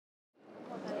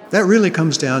That really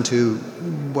comes down to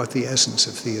what the essence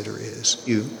of theater is.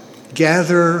 You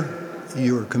gather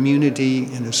your community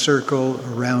in a circle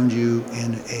around you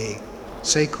in a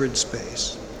sacred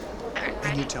space,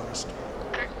 and you tell a story.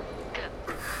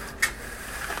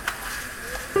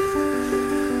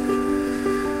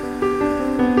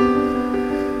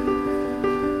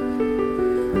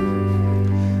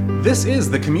 This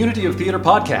is the Community of Theater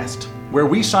podcast, where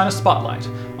we shine a spotlight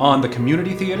on the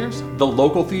community theaters, the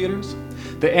local theaters,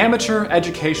 the amateur,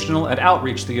 educational, and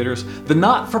outreach theaters, the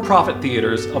not-for-profit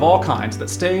theaters of all kinds that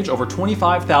stage over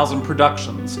 25,000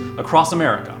 productions across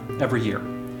America every year.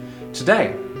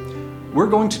 Today, we're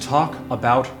going to talk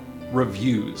about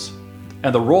reviews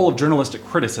and the role of journalistic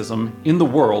criticism in the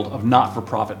world of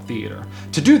not-for-profit theater.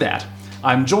 To do that,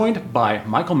 I'm joined by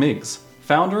Michael Miggs,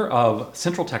 founder of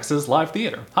Central Texas Live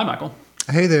Theater. Hi, Michael.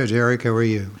 Hey there, Derek. How are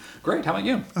you? Great. How about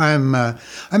you? I'm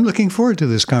looking forward to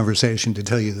this conversation, to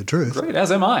tell you the truth. Great,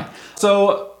 as am I.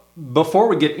 So before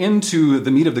we get into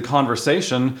the meat of the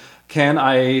conversation, can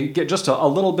I get just a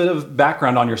little bit of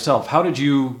background on yourself? How did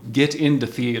you get into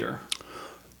theater?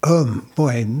 Oh,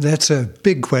 boy, that's a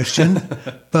big question,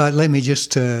 but let me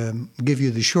just give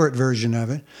you the short version of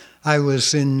it. I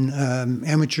was in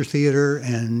amateur theater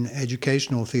and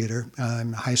educational theater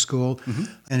in high school,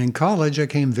 and in college I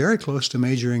came very close to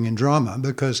majoring in drama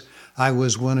because I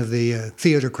was one of the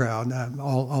theater crowd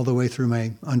all the way through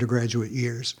my undergraduate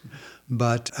years.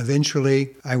 But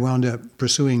eventually I wound up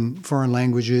pursuing foreign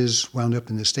languages, wound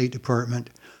up in the State Department,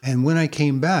 and when I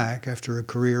came back after a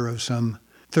career of some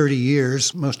 30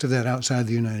 years, most of that outside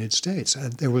the United States,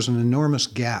 there was an enormous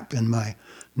gap in my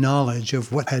knowledge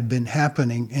of what had been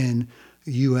happening in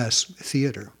U.S.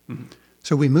 theater.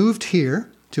 So we moved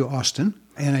here to Austin,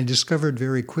 and I discovered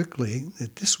very quickly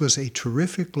that this was a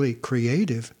terrifically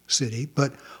creative city,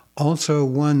 but also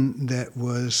one that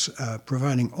was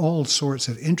providing all sorts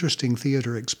of interesting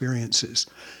theater experiences,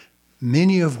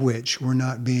 many of which were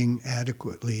not being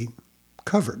adequately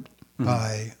covered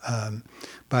by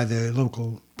the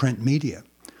local print media.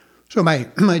 So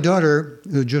my daughter,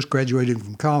 who just graduated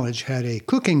from college, had a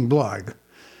cooking blog.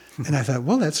 And I thought,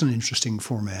 well, that's an interesting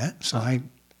format. So I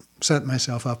set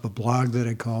myself up a blog that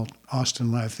I called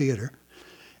Austin Live Theater.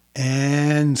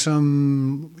 And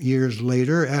some years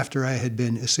later, after I had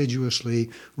been assiduously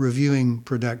reviewing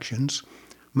productions,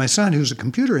 my son, who's a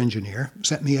computer engineer,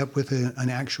 set me up with an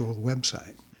actual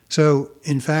website. So,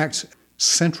 in fact,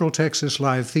 Central Texas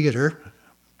Live Theater,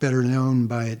 better known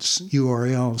by its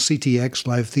URL,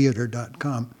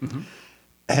 ctxlivetheater.com,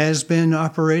 has been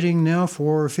operating now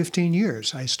for 15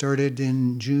 years. I started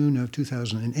in June of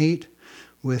 2008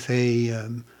 with a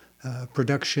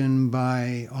production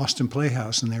by Austin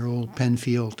Playhouse in their old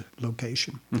Penfield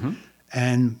location.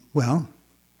 And, well,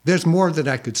 there's more that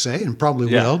I could say, and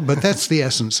probably will, but that's the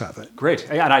essence of it. Great.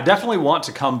 And I definitely want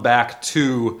to come back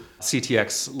to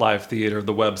CTX Live Theater,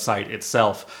 the website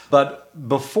itself. But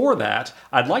before that,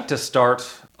 I'd like to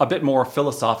start a bit more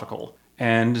philosophical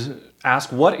and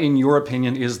ask what, in your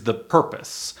opinion, is the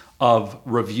purpose of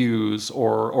reviews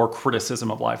or criticism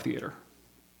of live theater?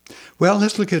 Well,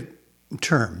 let's look at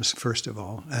terms, first of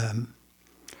all.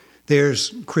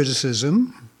 There's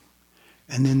criticism,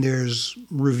 and then there's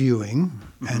reviewing,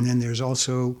 and then there's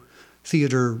also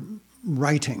theater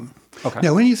writing. Okay.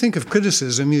 Now, when you think of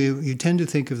criticism, you tend to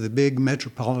think of the big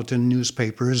metropolitan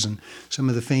newspapers and some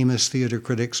of the famous theater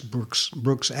critics,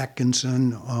 Brooks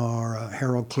Atkinson or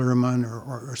Harold Clurman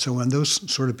or so on, those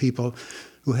sort of people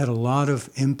who had a lot of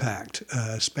impact,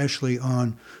 especially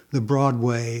on the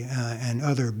Broadway and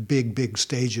other big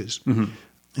stages.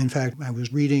 In fact, I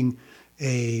was reading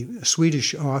a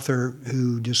Swedish author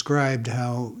who described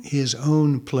how his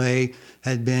own play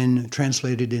had been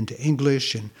translated into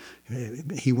English, and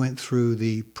he went through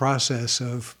the process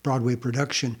of Broadway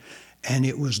production, and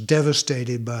it was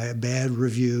devastated by a bad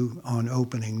review on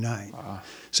opening night.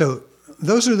 So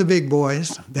those are the big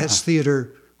boys. That's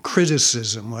theater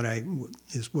criticism, what I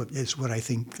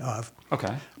think of.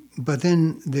 Okay. But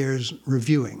then there's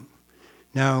reviewing.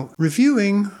 Now,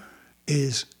 reviewing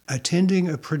is attending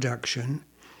a production,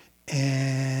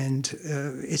 and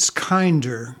it's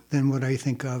kinder than what I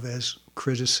think of as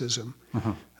criticism.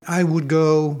 I would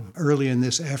go early in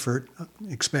this effort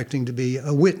expecting to be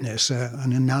a witness,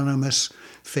 an anonymous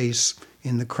face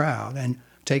in the crowd, and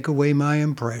take away my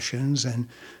impressions and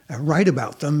write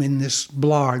about them in this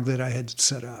blog that I had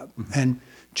set up. And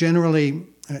generally,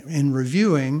 in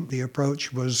reviewing, the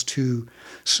approach was to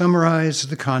summarize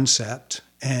the concept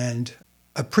and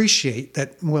appreciate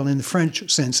that, well, in the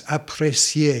French sense,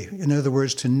 apprécier, in other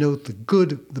words, to note the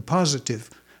good, the positive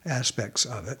aspects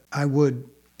of it. I would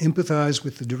empathize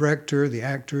with the director, the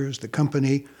actors, the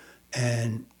company,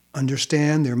 and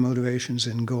understand their motivations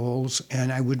and goals,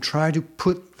 and I would try to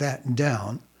put that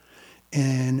down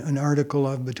in an article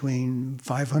of between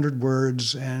 500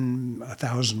 words and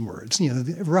 1,000 words.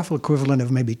 The rough equivalent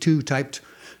of maybe 2 typed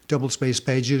double-spaced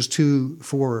pages to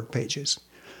 4 pages.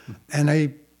 And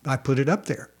I put it up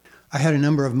there. I had a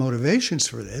number of motivations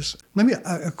for this. Let me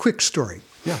a quick story.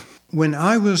 Yeah. When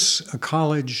I was a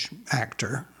college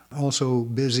actor, also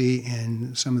busy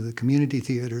in some of the community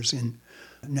theaters in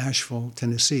Nashville,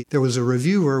 Tennessee, there was a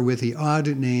reviewer with the odd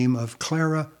name of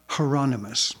Clara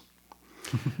Hieronymus.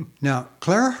 Now,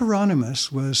 Clara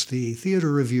Hieronymus was the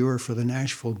theater reviewer for the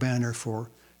Nashville Banner for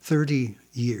 30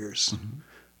 years. Mm-hmm.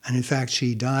 And in fact,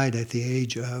 she died at the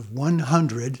age of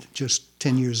 100 just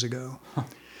 10 years ago. Huh.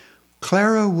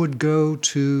 Clara would go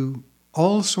to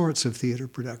all sorts of theater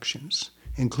productions,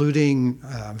 including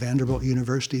Vanderbilt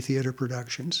University theater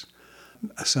productions,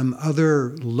 some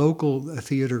other local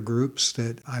theater groups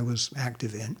that I was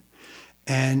active in.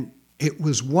 And it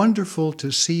was wonderful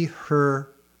to see her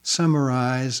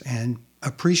summarize and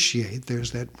appreciate,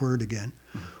 there's that word again,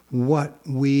 what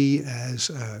we as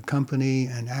a company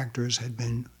and actors had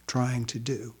been trying to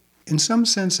do. In some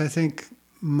sense, I think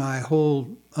my whole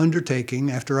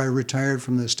undertaking after I retired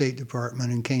from the State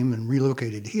Department and came and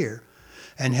relocated here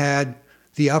and had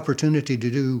the opportunity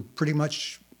to do pretty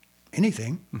much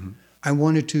anything, I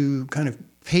wanted to kind of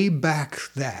pay back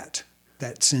that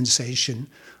sensation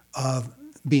of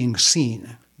being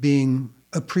seen, being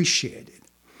appreciated.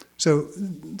 So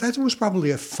that was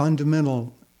probably a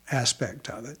fundamental aspect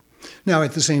of it. Now,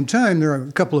 at the same time, there are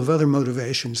a couple of other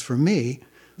motivations for me.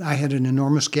 I had an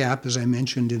enormous gap, as I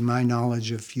mentioned, in my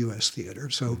knowledge of U.S.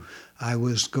 theater, so I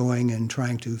was going and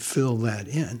trying to fill that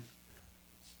in.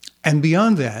 And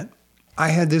beyond that, I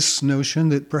had this notion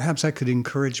that perhaps I could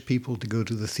encourage people to go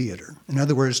to the theater. In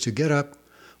other words, to get up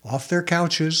off their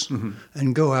couches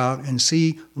and go out and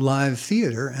see live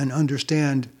theater and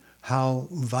understand how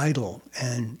vital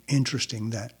and interesting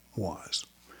that was.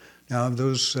 Now, of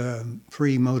those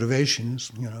 3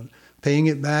 motivations, paying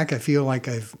it back, I feel like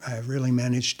I've really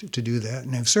managed to do that.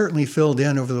 And I've certainly filled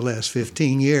in over the last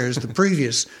 15 years, the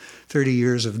previous 30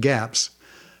 years of gaps.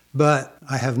 But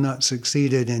I have not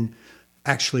succeeded in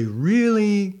actually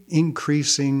really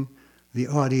increasing the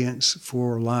audience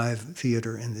for live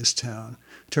theater in this town.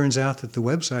 Turns out that the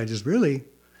website is really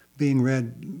being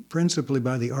read principally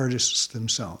by the artists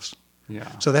themselves. Yeah.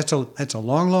 So that's a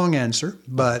long answer,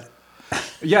 but...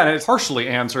 Yeah, and it partially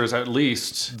answers at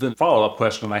least the follow-up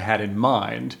question I had in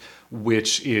mind,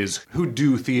 which is, who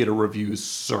do theater reviews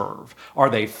serve? Are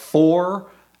they for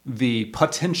the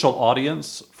potential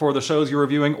audience for the shows you're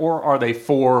reviewing, or are they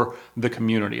for the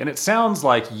community? And it sounds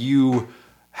like you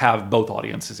have both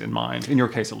audiences in mind, in your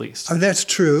case at least. That's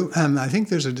true. I think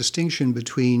there's a distinction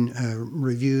between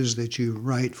reviews that you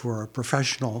write for a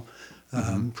professional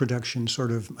production,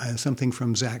 sort of something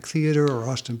from Zach Theater or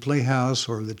Austin Playhouse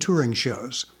or the touring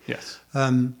shows. Yes.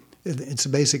 It's a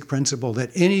basic principle that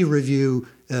any review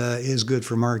is good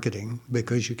for marketing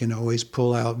because you can always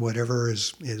pull out whatever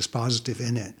is positive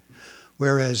in it.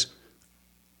 Whereas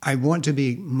I want to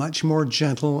be much more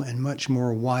gentle and much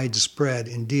more widespread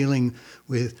in dealing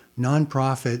with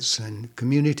nonprofits and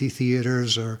community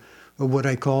theaters or what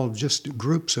I call just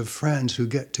groups of friends who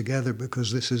get together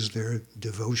because this is their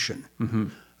devotion.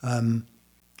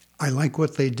 I like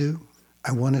what they do.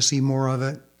 I want to see more of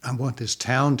it. I want this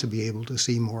town to be able to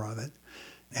see more of it.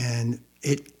 And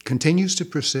it continues to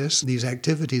persist. These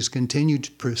activities continue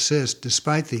to persist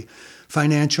despite the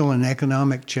financial and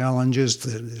economic challenges,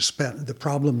 the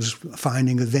problems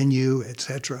finding a venue,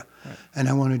 etc. Right. And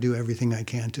I want to do everything I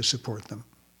can to support them.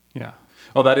 Yeah.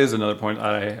 Well, that is another point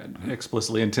I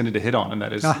explicitly intended to hit on, and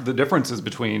that is the differences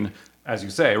between, as you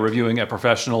say, reviewing a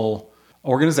professional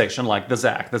organization like the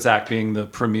ZACC being the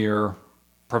premier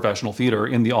professional theater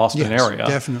in the Austin area.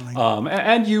 Definitely.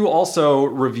 And you also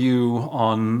review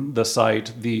on the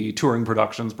site the touring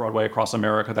productions, Broadway Across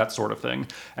America, that sort of thing,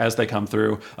 as they come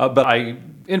through. But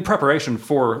in preparation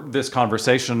for this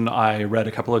conversation, I read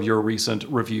a couple of your recent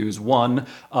reviews. One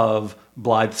of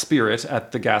Blithe Spirit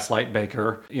at the Gaslight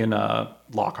Baker in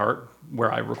Lockhart,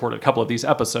 where I recorded a couple of these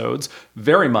episodes.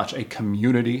 Very much a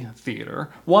community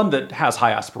theater, one that has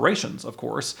high aspirations, of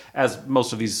course, as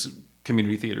most of these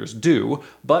community theaters do,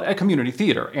 but a community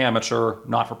theater, amateur,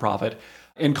 not-for-profit.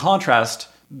 In contrast,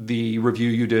 the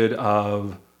review you did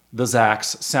of the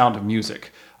ZACC's Sound of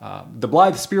Music. The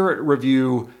Blithe Spirit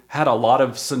review had a lot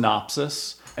of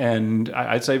synopsis, and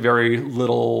I'd say very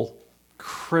little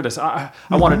criticism.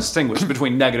 I want to distinguish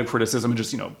between negative criticism and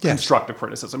just, constructive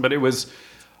criticism, but it was,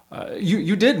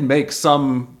 you did make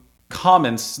some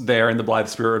comments there in the Blithe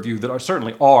Spirit review that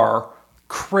certainly are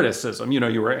criticism.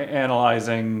 You were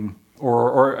analyzing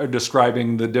or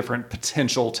describing the different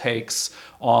potential takes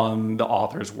on the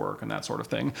author's work and that sort of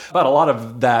thing. But a lot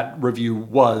of that review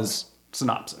was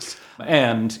synopsis.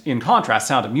 And in contrast,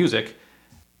 Sound of Music,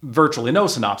 virtually no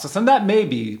synopsis. And that may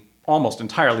be almost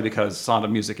entirely because Sound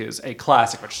of Music is a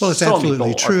classic. Which well, it's so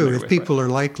absolutely true. If people right? are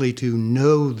likely to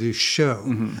know the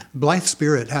show, Blithe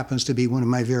Spirit happens to be one of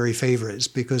my very favorites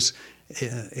because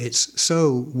it's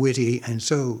so witty and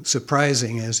so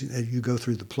surprising as you go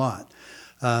through the plot.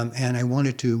 And I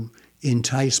wanted to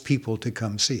entice people to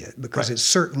come see it because it's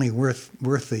certainly worth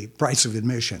the price of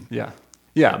admission.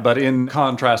 Yeah, but in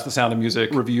contrast, the Sound of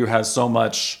Music review has so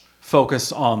much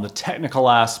focus on the technical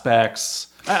aspects.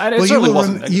 And it certainly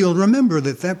wasn't. You'll remember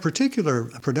that particular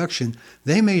production,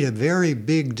 they made a very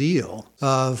big deal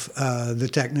of the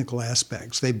technical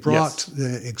aspects. They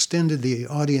extended the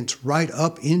audience right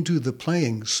up into the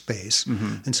playing space,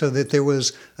 and so that there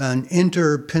was an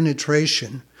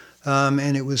interpenetration.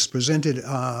 And it was presented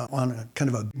on a kind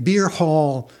of a beer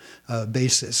hall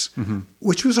basis,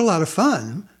 which was a lot of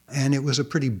fun, and it was a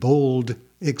pretty bold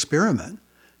experiment.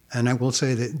 And I will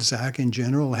say that Zach, in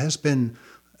general, has been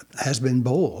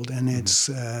bold, and it's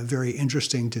very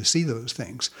interesting to see those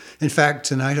things. In fact,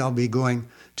 tonight I'll be going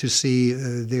to see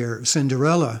their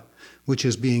Cinderella, which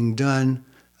is being done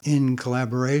in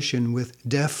collaboration with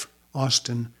Deaf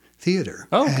Austin Theater.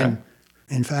 Oh, okay. And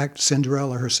in fact,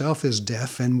 Cinderella herself is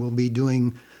deaf and will be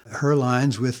doing her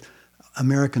lines with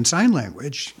American Sign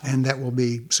Language, and that will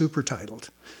be super titled.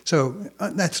 So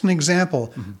that's an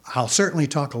example. I'll certainly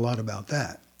talk a lot about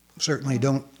that. Certainly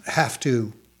don't have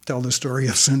to tell the story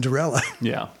of Cinderella.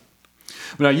 Yeah.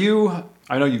 Now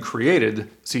I know you created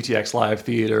CTX Live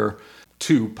Theater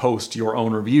to post your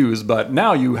own reviews, but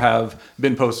now you have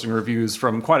been posting reviews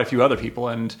from quite a few other people,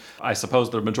 and I suppose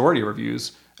the majority of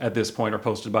reviews at this point are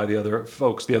posted by the other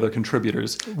folks, the other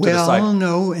contributors to the site. Well,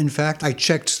 no. In fact, I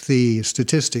checked the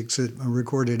statistics that are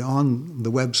recorded on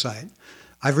the website.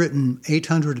 I've written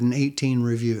 818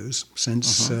 reviews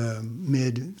since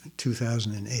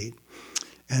mid-2008,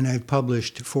 and I've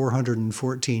published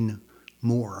 414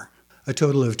 more. A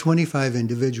total of 25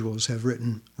 individuals have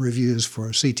written reviews for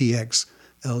CTX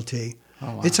LT.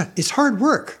 Oh, wow. It's hard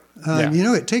work.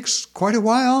 It takes quite a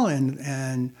while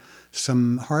and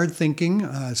some hard thinking,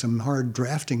 some hard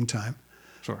drafting time.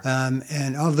 Sure.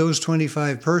 And of those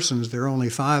 25 persons, there are only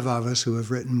 5 of us who have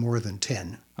written more than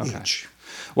 10 each.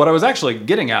 What I was actually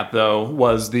getting at, though,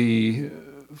 was the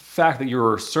fact that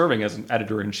you're serving as an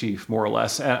editor-in-chief, more or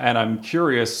less. And I'm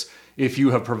curious if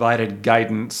you have provided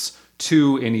guidance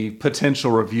to any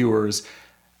potential reviewers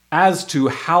as to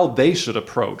how they should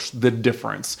approach the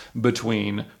difference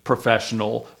between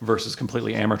professional versus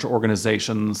completely amateur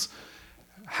organizations.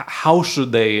 How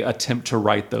should they attempt to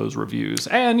write those reviews?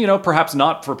 And, perhaps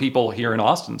not for people here in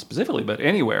Austin specifically, but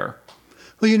anywhere.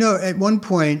 Well, at one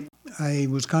point, I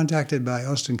was contacted by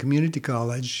Austin Community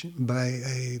College by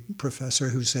a professor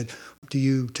who said, "Do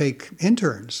you take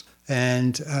interns?"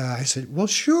 And I said, "Well,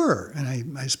 sure."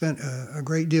 And I spent a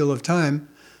great deal of time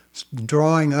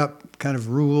drawing up kind of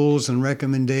rules and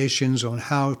recommendations on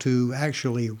how to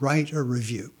actually write a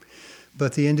review.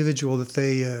 But the individual that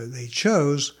they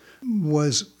chose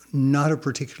was not a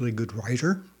particularly good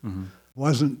writer,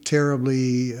 wasn't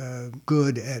terribly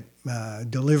good at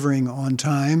delivering on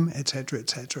time, et cetera, et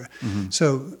cetera.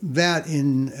 So that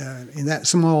in that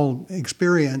small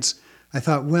experience, I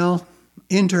thought, well,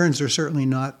 interns are certainly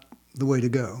not the way to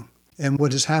go. And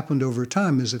what has happened over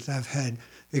time is that I've had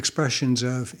expressions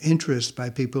of interest by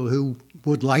people who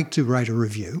would like to write a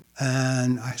review.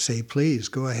 And I say, please,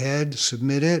 go ahead,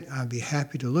 submit it. I'd be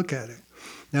happy to look at it.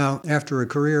 Now, after a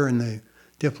career in the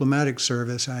diplomatic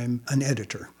service, I'm an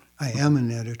editor. I am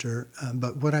an editor,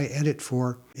 but what I edit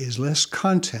for is less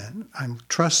content. I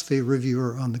trust the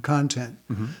reviewer on the content,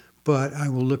 but I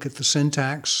will look at the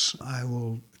syntax. I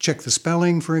will check the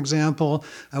spelling, for example.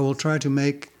 I will try to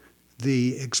make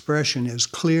the expression as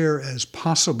clear as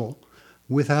possible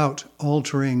without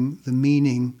altering the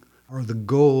meaning or the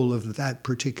goal of that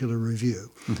particular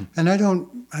review. And I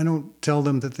don't tell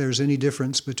them that there's any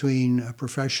difference between a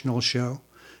professional show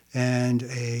and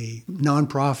a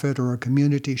nonprofit or a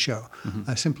community show.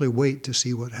 I simply wait to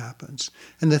see what happens.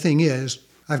 And the thing is,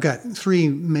 I've got 3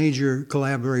 major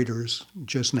collaborators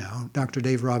just now, Dr.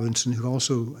 Dave Robinson, who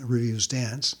also reviews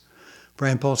dance,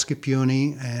 Brian Paul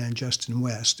Scipione, and Justin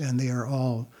West, and they are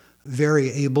all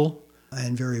very able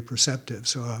and very perceptive.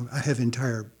 So I have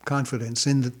entire confidence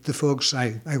in the folks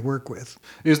I work with.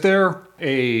 Is there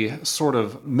a sort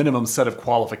of minimum set of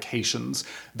qualifications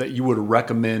that you would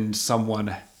recommend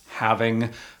someone having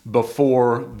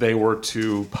before they were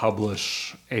to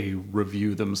publish a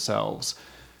review themselves?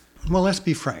 Well, let's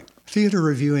be frank. Theater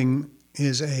reviewing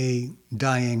is a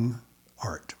dying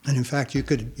art. And in fact, you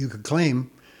could claim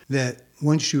that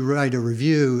once you write a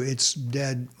review, it's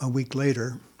dead a week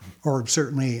later, or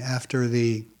certainly after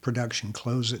the production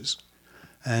closes.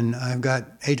 And I've got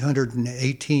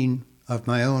 818 of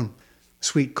my own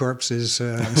sweet corpses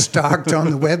stocked on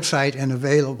the website and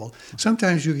available.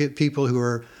 Sometimes you get people who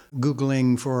are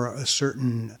Googling for a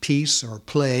certain piece or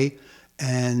play,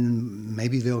 and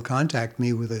maybe they'll contact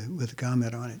me with a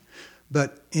comment on it.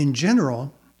 But in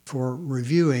general, for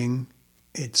reviewing,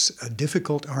 it's a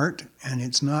difficult art, and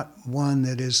it's not one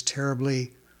that is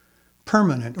terribly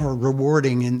permanent or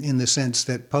rewarding in the sense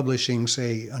that publishing,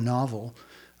 say, a novel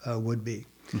would be.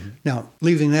 Mm-hmm. Now,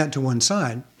 leaving that to one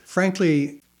side,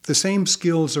 frankly, the same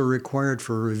skills are required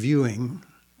for reviewing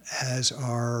as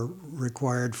are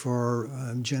required for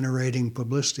generating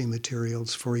publicity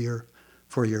materials for your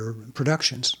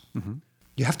productions. Mm-hmm.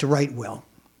 You have to write well.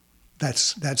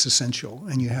 That's essential,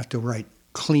 and you have to write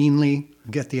cleanly,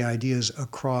 get the ideas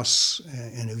across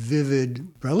in a vivid,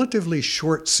 relatively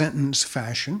short sentence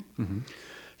fashion. Mm-hmm.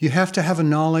 You have to have a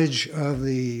knowledge of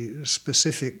the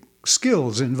specific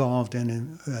skills involved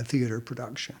in a theater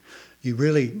production. You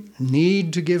really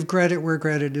need to give credit where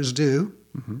credit is due.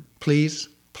 Mm-hmm. Please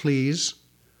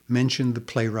mention the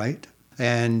playwright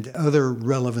and other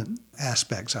relevant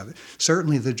aspects of it.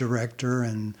 Certainly the director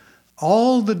and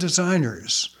all the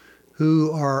designers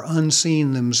who are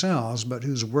unseen themselves, but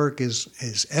whose work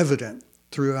is evident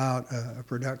throughout a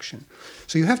production.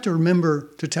 So you have to remember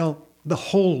to tell the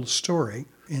whole story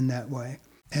in that way.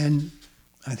 And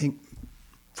I think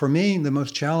for me, the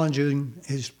most challenging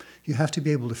is you have to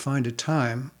be able to find a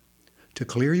time to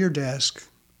clear your desk,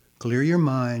 clear your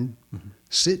mind, mm-hmm.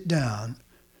 sit down,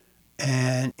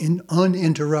 and in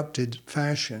uninterrupted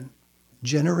fashion,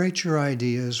 generate your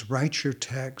ideas, write your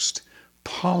text,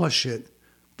 polish it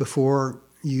before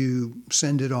you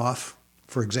send it off,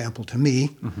 for example, to me,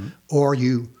 mm-hmm. or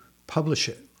you publish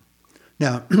it.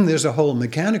 Now, there's a whole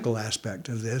mechanical aspect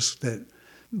of this that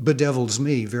bedevils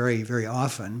me very, very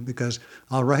often, because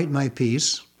I'll write my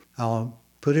piece, I'll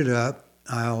put it up,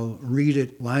 I'll read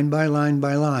it line by line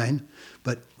by line,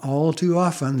 but all too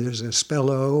often there's a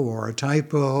spello or a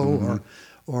typo mm-hmm.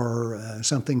 or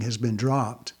something has been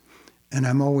dropped. And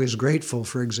I'm always grateful,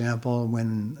 for example,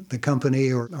 when the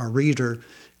company or our reader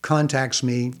contacts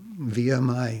me via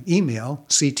my email,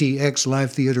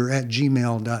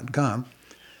 ctxlivetheater@gmail.com,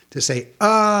 to say,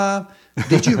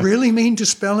 did you really mean to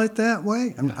spell it that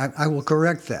way? I will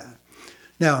correct that.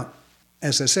 Now,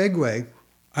 as a segue,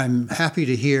 I'm happy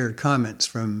to hear comments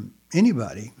from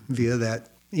anybody via that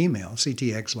email,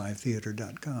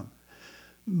 ctxlivetheater.com.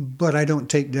 But I don't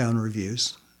take down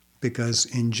reviews because,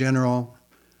 in general,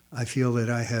 I feel that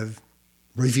I have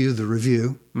reviewed the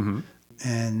review, mm-hmm.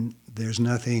 and there's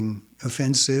nothing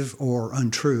offensive or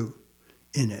untrue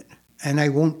in it. And I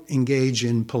won't engage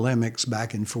in polemics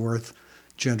back and forth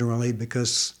generally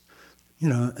because,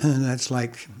 that's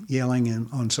like yelling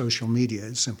on social media.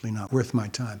 It's simply not worth my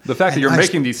time. The fact that you're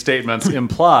making these statements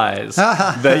implies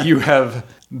that you have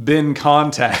been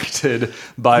contacted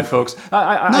by folks.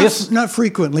 I guess, not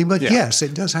frequently, but yeah. Yes,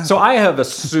 it does happen. So I have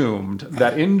assumed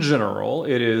that in general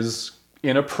it is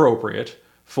inappropriate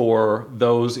for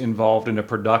those involved in a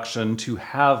production to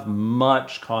have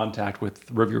much contact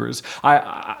with reviewers.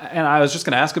 And I was just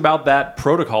going to ask about that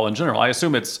protocol in general. I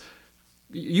assume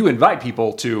you invite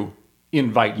people to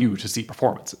invite you to see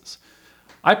performances.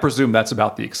 I presume that's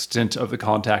about the extent of the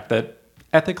contact that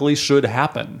ethically should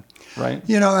happen, right?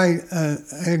 I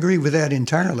agree with that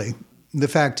entirely. The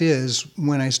fact is,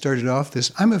 when I started off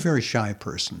I'm a very shy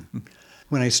person.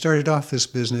 When I started off this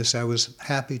business, I was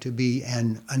happy to be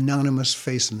an anonymous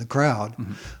face in the crowd,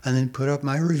 mm-hmm. and then put up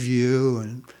my review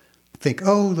and think,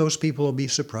 those people will be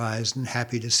surprised and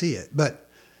happy to see it. But,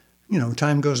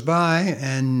 time goes by,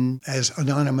 and as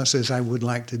anonymous as I would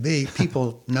like to be,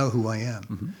 people know who I am.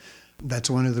 Mm-hmm. That's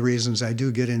one of the reasons I do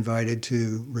get invited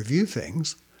to review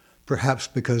things, perhaps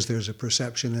because there's a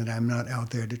perception that I'm not out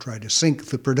there to try to sink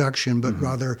the production, but mm-hmm.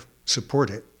 rather support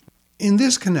it. In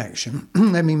this connection,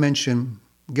 let me mention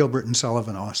Gilbert and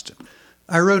Sullivan Austin.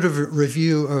 I wrote a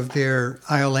review of their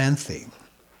Iolanthe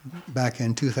back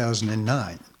in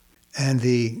 2009, and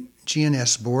the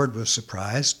GNS board was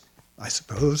surprised, I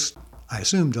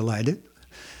assume delighted,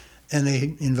 and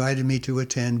they invited me to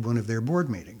attend one of their board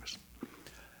meetings.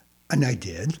 And I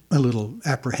did, a little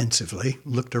apprehensively,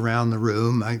 looked around the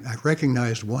room. I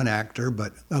recognized one actor,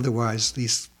 but otherwise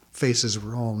these faces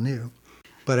were all new.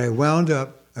 But I wound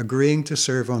up agreeing to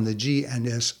serve on the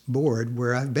G&S board,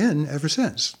 where I've been ever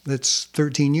since. That's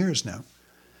 13 years now.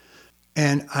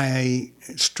 And I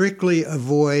strictly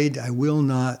avoid, I will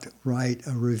not write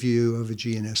a review of a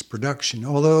G&S production,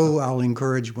 although I'll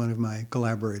encourage one of my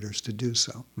collaborators to do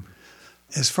so.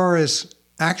 As far as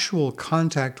actual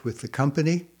contact with the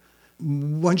company,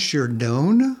 once you're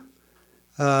known,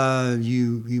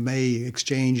 you may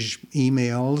exchange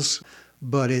emails,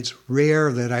 but it's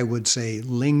rare that I would say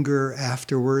linger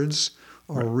afterwards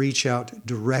or reach out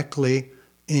directly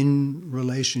in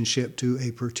relationship to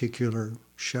a particular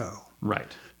show.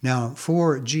 Right. Now,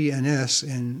 for G&S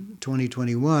in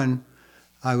 2021,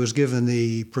 I was given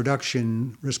the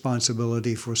production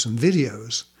responsibility for some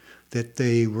videos that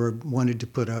they wanted to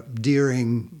put up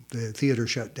during the theater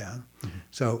shutdown. Mm-hmm.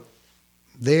 So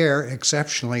there,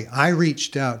 exceptionally, I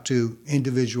reached out to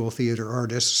individual theater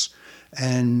artists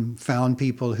and found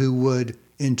people who would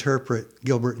interpret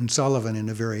Gilbert and Sullivan in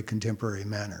a very contemporary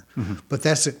manner. Mm-hmm. But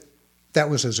that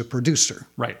was as a producer,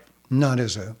 right? Not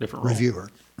as a reviewer.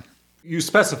 You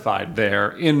specified there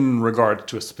in regard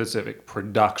to a specific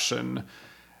production.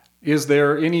 Is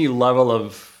there any level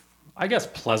of, I guess,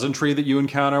 pleasantry that you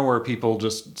encounter where people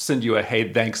just send you a,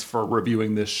 hey, thanks for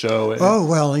reviewing this show? Oh,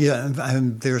 well, yeah,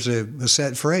 there's a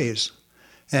set phrase,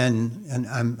 and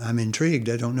I'm intrigued.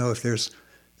 I don't know if there's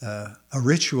a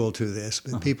ritual to this,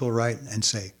 but people write and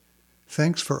say,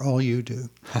 thanks for all you do,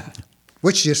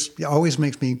 which just always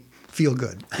makes me feel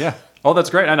good. Yeah. Oh,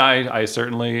 that's great. And I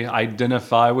certainly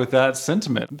identify with that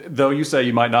sentiment. Though you say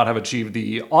you might not have achieved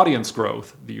the audience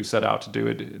growth that you set out to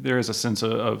do, there is a sense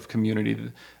of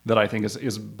community that I think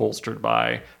is bolstered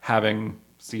by having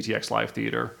CTX Live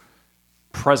Theater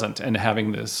present and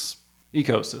having this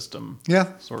ecosystem.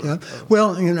 Yeah. Sort of.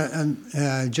 Well,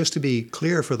 just to be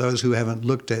clear for those who haven't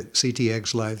looked at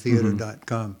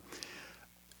ctxlivetheater.com,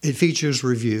 it features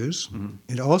reviews. Mm-hmm.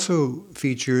 It also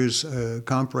features a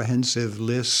comprehensive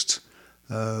list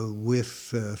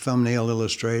with thumbnail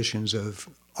illustrations of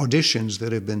auditions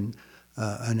that have been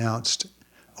announced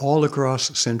all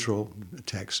across Central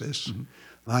Texas. Mm-hmm.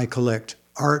 I collect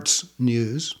arts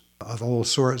news of all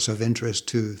sorts of interest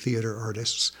to theater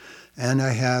artists, and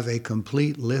I have a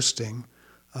complete listing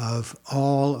of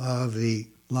all of the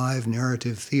live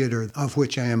narrative theater of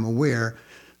which I am aware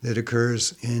that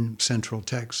occurs in Central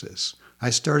Texas. I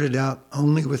started out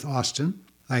only with Austin.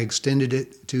 I extended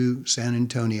it to San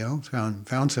Antonio,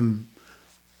 found some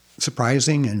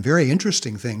surprising and very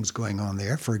interesting things going on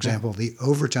there. For example, the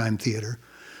Overtime Theater,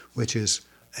 which is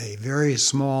a very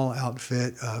small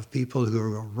outfit of people who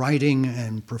are writing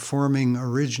and performing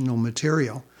original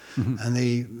material, and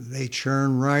they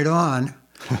churn right on.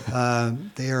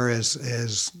 They are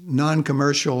as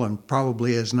non-commercial and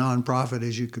probably as non-profit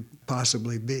as you could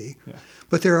possibly be. Yeah.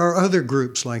 But there are other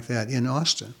groups like that in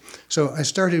Austin. So I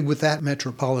started with that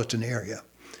metropolitan area.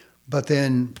 But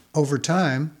then over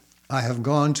time, I have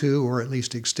gone to, or at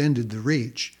least extended the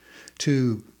reach,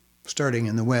 to, starting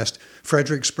in the west,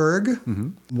 Fredericksburg,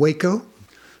 Waco,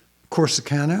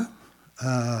 Corsicana,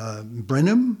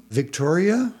 Brenham,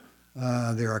 Victoria.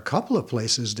 There are a couple of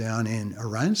places down in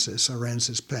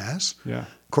Aransas Pass,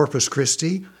 Corpus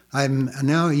Christi. I'm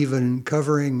now even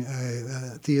covering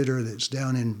a theater that's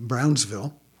down in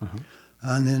Brownsville,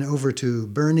 and then over to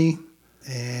Bernie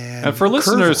and for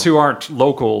listeners who aren't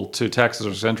local to Texas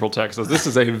or Central Texas, this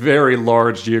is a very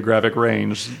large geographic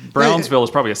range. Brownsville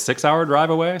is probably a 6-hour drive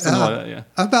away, something like that. Yeah,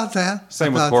 about that.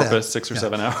 Same with Corpus, 6 or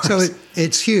 7 hours. So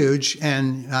it's huge,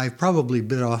 and I've probably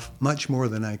bit off much more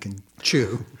than I can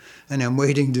chew. And I'm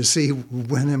waiting to see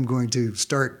when I'm going to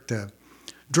start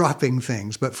dropping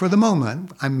things. But for the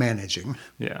moment, I'm managing.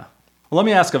 Yeah. Well, let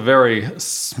me ask a very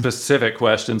specific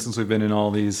question, since we've been in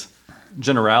all these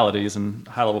generalities and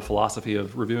high-level philosophy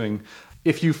of reviewing.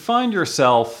 If you find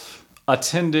yourself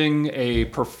attending a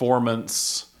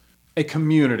performance, a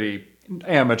community,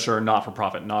 amateur,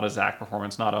 not-for-profit, not a ZAC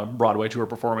performance, not a Broadway tour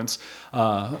performance,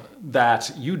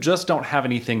 that you just don't have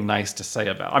anything nice to say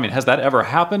about. I mean, has that ever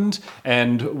happened?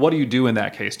 And what do you do in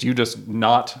that case? Do you just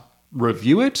not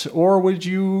review it, or would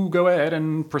you go ahead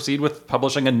and proceed with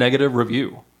publishing a negative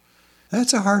review?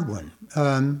 That's a hard one.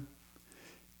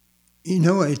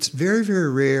 It's very,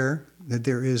 very rare that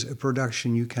there is a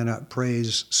production you cannot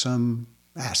praise some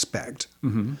aspect.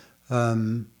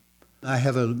 I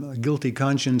have a guilty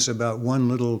conscience about one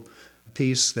little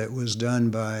piece that was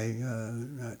done by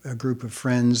a group of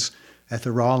friends at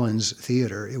the Rollins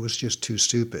Theater. It was just too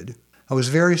stupid. I was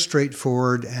very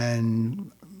straightforward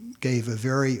and gave a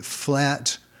very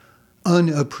flat,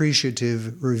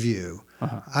 unappreciative review.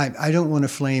 I don't want to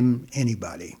flame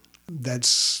anybody.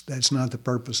 That's not the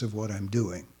purpose of what I'm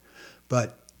doing.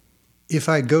 But if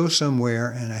I go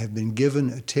somewhere and I have been given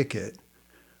a ticket,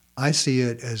 I see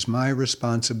it as my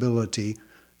responsibility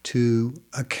to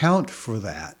account for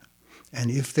that.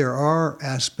 And if there are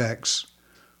aspects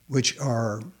which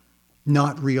are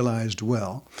not realized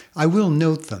well, I will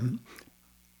note them.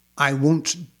 I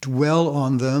won't dwell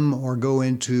on them or go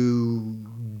into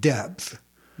depth.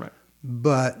 Right.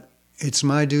 But it's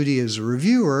my duty as a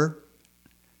reviewer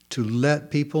to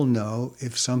let people know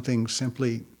if something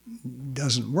simply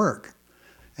doesn't work.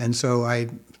 And so I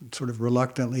sort of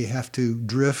reluctantly have to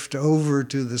drift over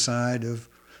to the side of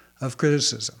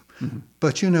criticism. Mm-hmm.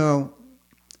 But,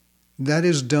 that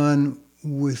is done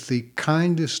with the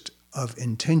kindest of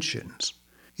intentions.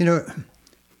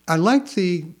 I like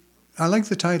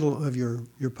the title of your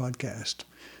podcast,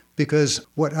 because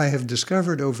what I have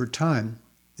discovered over time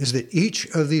is that each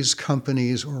of these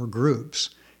companies or groups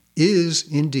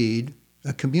is indeed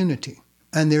a community.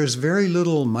 And there's very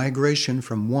little migration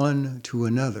from one to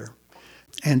another.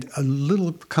 And a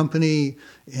little company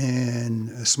in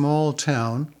a small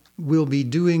town will be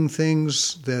doing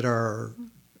things that are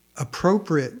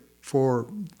appropriate for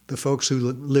the folks who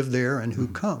live there and who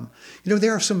come.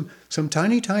 There are some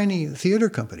tiny theater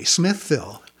companies.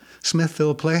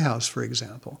 Smithville Playhouse, for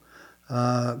example.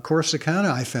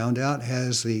 Corsicana, I found out,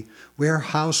 has the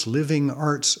Warehouse Living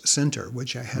Arts Center,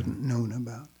 which I hadn't known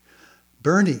about.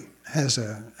 Bernie has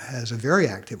a very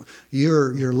active.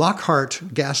 Your Lockhart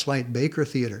Gaslight Baker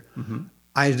Theater. Mm-hmm.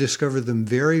 I discovered them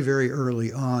very, very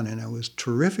early on, and I was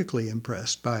terrifically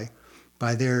impressed by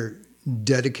their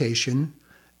dedication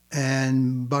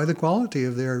and by the quality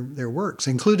of their works,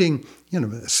 including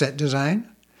set design,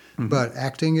 mm-hmm. but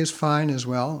acting is fine as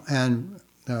well. And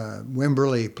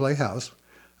Wimberley Playhouse,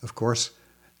 of course,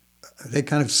 they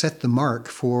kind of set the mark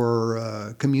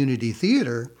for community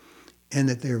theater, in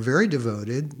that they're very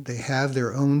devoted. They have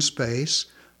their own space.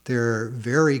 They're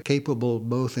very capable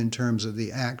both in terms of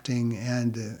the acting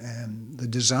and the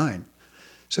design.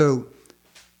 So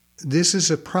this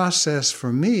is a process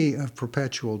for me of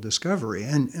perpetual discovery.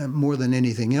 And more than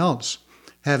anything else,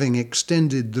 having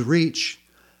extended the reach,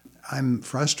 I'm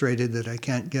frustrated that I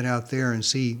can't get out there and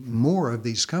see more of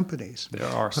these companies. There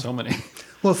are so many.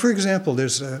 Well, for example,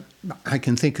 I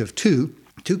can think of two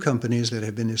companies that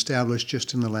have been established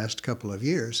just in the last couple of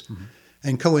years. Mm-hmm.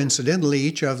 And coincidentally,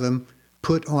 each of them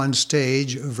put on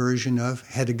stage a version of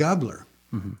Hedda Gabler.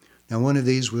 Mm-hmm. Now, one of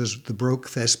these was the Broke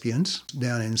Thespians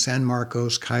down in San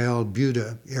Marcos, Cayal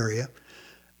Buda area.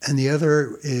 And the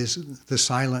other is the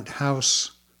Silent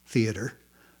House Theater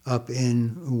up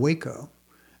in Waco.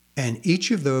 And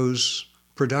each of those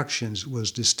productions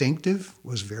was distinctive,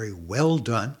 was very well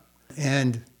done.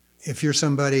 And if you're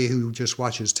somebody who just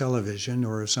watches television,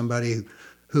 or somebody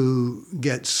who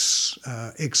gets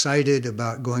excited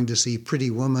about going to see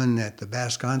Pretty Woman at the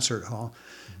Bass Concert Hall,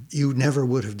 you never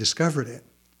would have discovered it.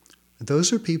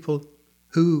 Those are people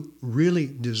who really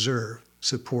deserve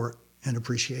support and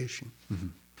appreciation. Mm-hmm.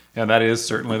 And that is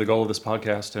certainly the goal of this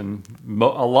podcast. And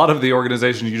a lot of the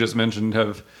organizations you just mentioned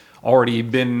have already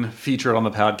been featured on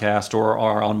the podcast or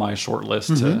are on my short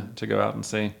list mm-hmm. to go out and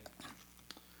see.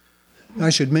 I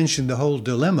should mention the whole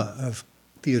dilemma of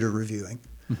theater reviewing.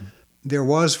 Mm-hmm. There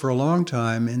was for a long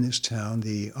time in this town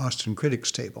the Austin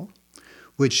Critics Table,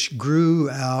 which grew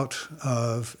out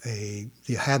of the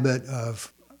habit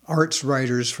of arts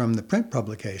writers from the print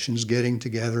publications getting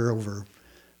together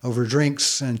over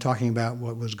drinks and talking about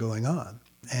what was going on.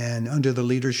 And under the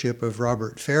leadership of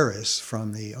Robert Ferris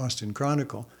from the Austin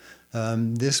Chronicle,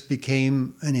 this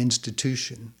became an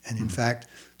institution. And in fact,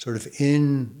 sort of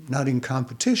not in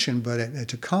competition, but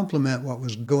to complement what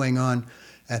was going on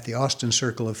at the Austin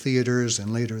Circle of Theaters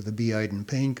and later the B. Iden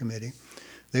Payne Committee,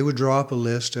 they would draw up a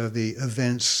list of the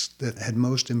events that had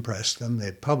most impressed them.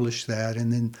 They'd publish that,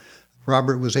 and then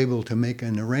Robert was able to make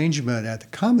an arrangement at the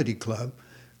Comedy Club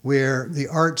where the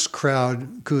arts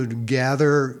crowd could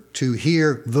gather to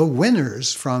hear the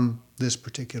winners from this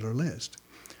particular list.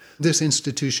 This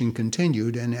institution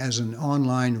continued, and as an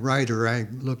online writer, I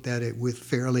looked at it with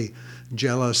fairly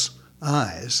jealous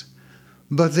eyes.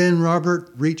 But then Robert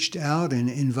reached out and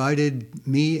invited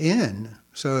me in.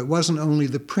 So it wasn't only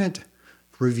the print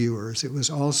reviewers, it was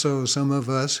also some of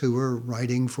us who were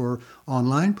writing for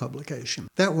online publication.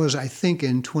 That was, I think,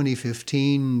 in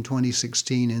 2015,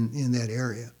 2016, in that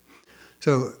area.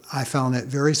 So I found that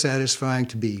very satisfying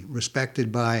to be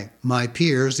respected by my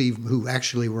peers, who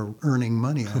actually were earning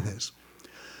money on this.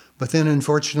 But then,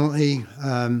 unfortunately,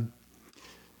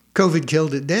 COVID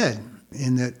killed it dead,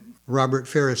 in that Robert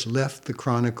Ferris left the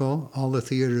Chronicle. All the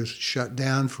theaters shut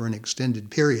down for an extended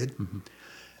period. Mm-hmm.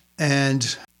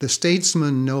 And the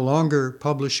Statesman no longer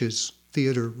publishes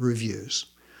theater reviews.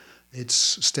 Its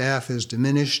staff is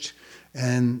diminished,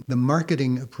 and the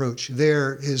marketing approach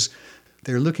there is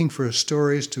they're looking for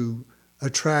stories to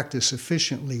attract a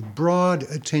sufficiently broad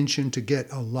attention to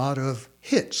get a lot of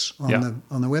hits on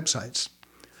the websites.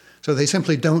 So they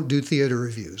simply don't do theater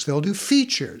reviews. They'll do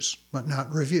features, but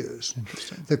not reviews.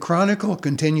 Interesting. The Chronicle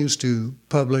continues to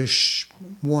publish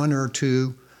 1 or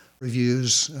 2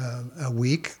 reviews a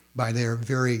week by their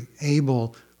very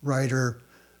able writer,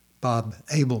 Bob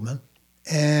Abelman.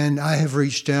 And I have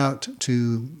reached out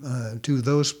to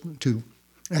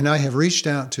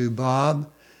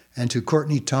Bob and to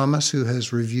Courtney Thomas, who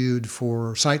has reviewed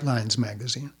for Sightlines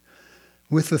magazine,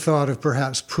 with the thought of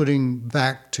perhaps putting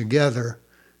back together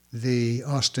the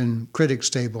Austin Critics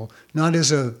Table, not as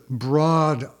a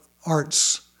broad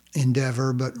arts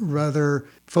endeavor, but rather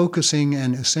focusing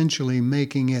and essentially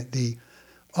making it the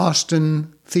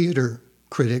Austin Theater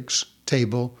Critics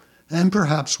Table. And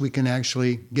perhaps we can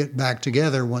actually get back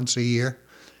together once a year.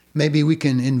 Maybe we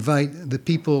can invite the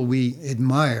people we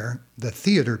admire, the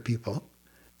theater people,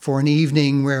 for an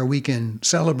evening where we can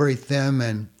celebrate them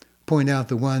and point out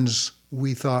the ones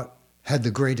we thought had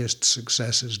the greatest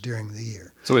successes during the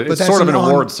year. So it's sort of an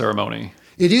award ceremony.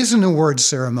 It is an awards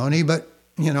ceremony, but,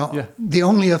 the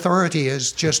only authority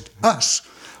is just us.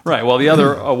 Right. Well, the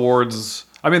other awards,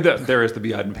 I mean, there is the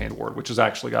B. Iden Payne Award, which has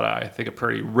actually got, I think, a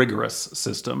pretty rigorous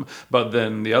system. But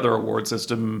then the other award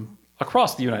system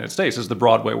across the United States is the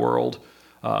Broadway World,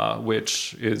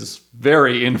 which is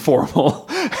very informal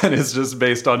and is just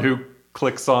based on who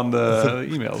clicks on the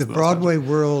emails. The Broadway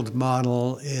World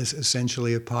model is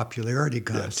essentially a popularity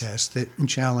contest that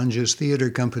challenges theater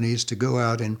companies to go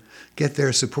out and get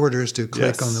their supporters to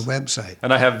click on the website.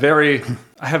 And I have varied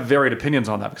opinions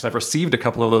on that because I've received a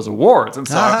couple of those awards. And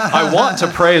so I want to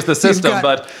praise the system,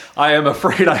 but I am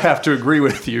afraid I have to agree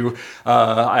with you.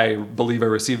 I believe I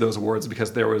received those awards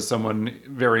because there was someone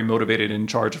very motivated in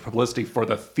charge of publicity for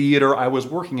the theater I was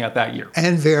working at that year.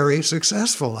 And very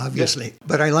successful, obviously. Yes.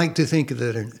 But I like to think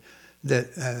that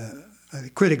a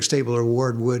Critics Table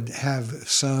Award would have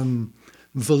some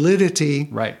validity,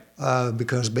 right?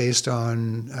 Because based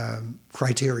on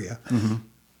criteria. Mm-hmm.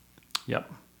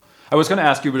 Yep. I was going to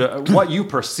ask you what you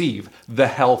perceive the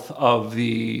health of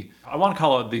I want to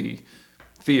call it the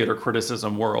theater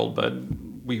criticism world, but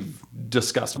we've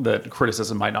discussed that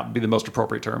criticism might not be the most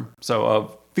appropriate term. So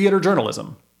of theater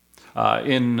journalism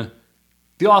in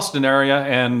the Austin area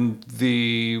and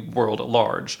the world at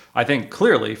large. I think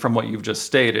clearly from what you've just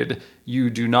stated,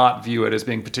 you do not view it as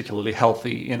being particularly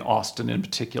healthy in Austin in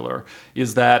particular.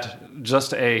 Is that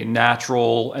just a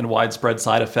natural and widespread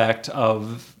side effect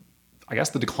of, I guess,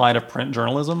 the decline of print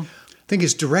journalism? I think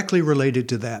it's directly related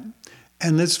to that.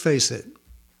 And let's face it,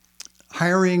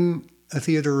 hiring a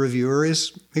theater reviewer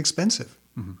is expensive.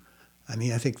 Mm-hmm. I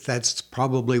mean, I think that's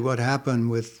probably what happened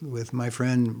with my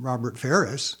friend Robert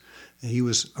Ferris. He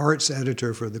was arts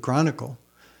editor for the Chronicle,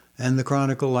 and the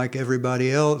Chronicle, like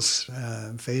everybody else,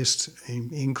 faced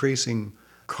increasing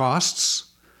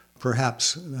costs,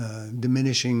 perhaps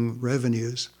diminishing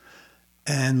revenues.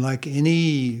 And like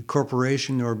any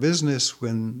corporation or business,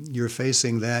 when you're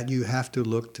facing that, you have to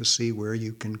look to see where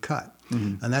you can cut.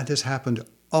 Mm-hmm. And that has happened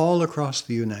all across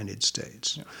the United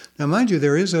States. Yeah. Now, mind you,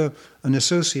 there is an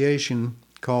association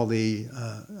called the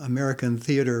American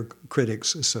Theater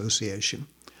Critics Association.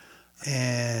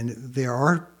 And there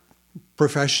are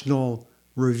professional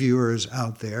reviewers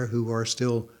out there who are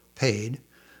still paid,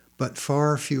 but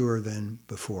far fewer than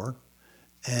before.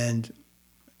 And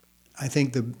I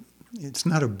think it's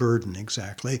not a burden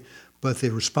exactly, but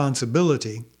the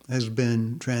responsibility has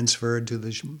been transferred to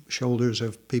the shoulders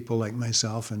of people like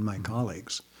myself and my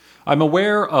colleagues. I'm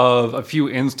aware of a few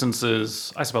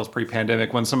instances, I suppose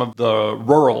pre-pandemic, when some of the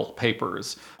rural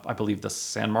papers, I believe the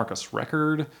San Marcos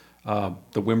Record, the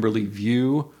Wimberley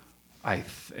View, I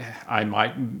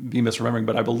might be misremembering,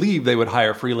 but I believe they would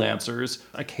hire freelancers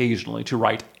occasionally to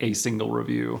write a single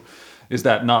review. Is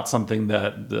that not something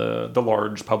that the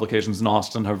large publications in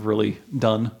Austin have really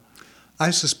done? I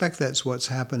suspect that's what's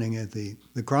happening at the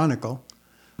Chronicle.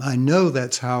 I know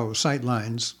that's how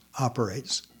Sightlines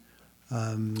operates.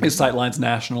 Is Sightlines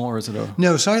national, or is it a...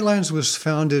 No, Sightlines was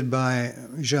founded by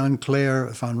Jean-Claire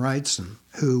van Rijtsen,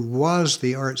 who was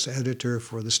the arts editor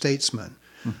for The Statesman.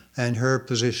 And her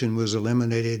position was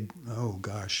eliminated,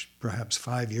 perhaps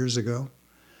 5 years ago.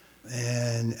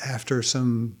 And after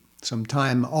some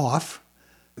time off,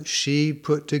 she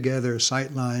put together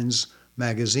Sightlines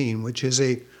magazine, which is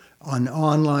an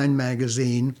online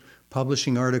magazine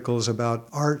publishing articles about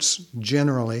arts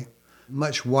generally,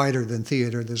 much wider than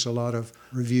theater. There's a lot of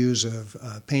reviews of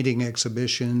painting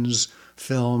exhibitions,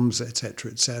 films,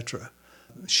 etc., etc.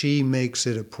 She makes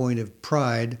it a point of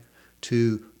pride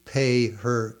to pay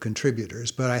her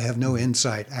contributors, but I have no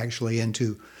insight actually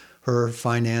into her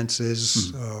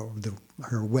finances,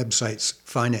 her website's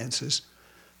finances.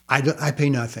 I pay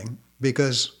nothing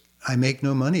because I make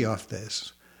no money off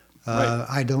this. Right.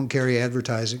 I don't carry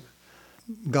advertising.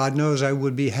 God knows I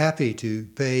would be happy to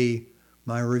pay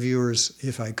my reviewers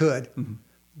if I could,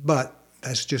 but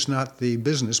that's just not the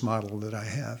business model that I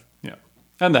have. Yeah.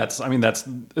 And that's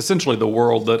essentially the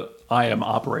world that I am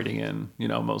operating in,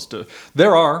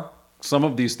 there are some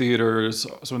of these theaters,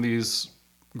 some of these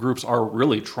groups are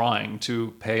really trying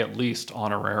to pay at least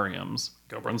honorariums.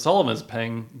 Gilbert and Sullivan has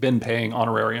been paying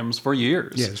honorariums for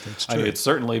years. Yes, that's true. I mean, it's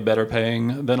certainly better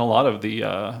paying than a lot of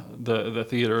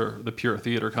the pure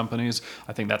theater companies.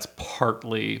 I think that's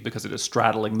partly because it is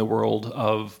straddling the world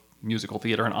of musical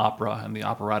theater and opera, and the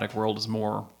operatic world is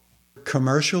more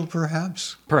commercial,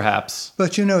 perhaps? Perhaps.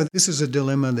 But this is a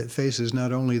dilemma that faces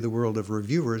not only the world of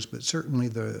reviewers, but certainly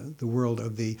the world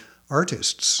of the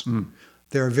artists.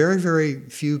 There are very, very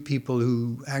few people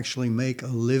who actually make a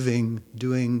living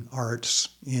doing arts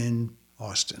in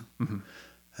Austin.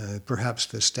 Perhaps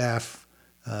the staff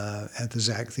at the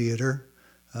Zach Theater.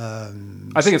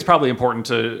 I think it's probably important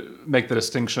to make the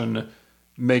distinction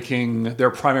making their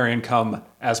primary income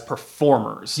as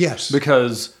performers. Yes.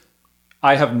 Because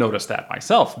I have noticed that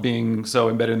myself, being so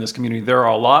embedded in this community. There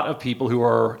are a lot of people who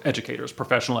are educators,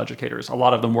 professional educators. A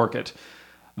lot of them work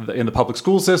in the public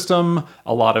school system,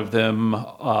 a lot of them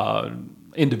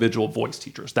individual voice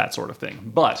teachers, that sort of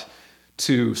thing. But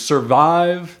to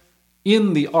survive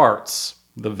in the arts,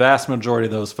 the vast majority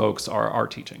of those folks are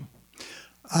teaching.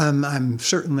 I'm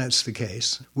certain that's the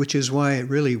case, which is why it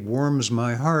really warms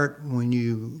my heart when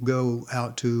you go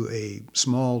out to a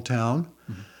small town,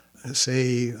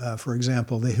 say, for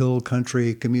example, the Hill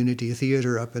Country Community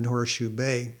Theater up in Horseshoe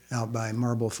Bay, out by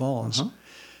Marble Falls.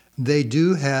 They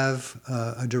do have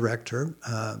a director,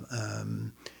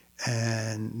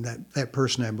 and that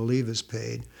person, I believe, is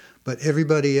paid. But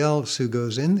everybody else who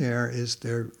goes in there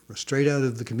they're straight out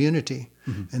of the community,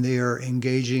 and they are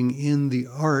engaging in the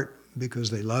art because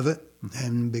they love it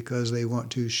and because they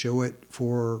want to show it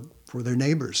for their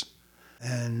neighbors.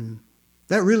 And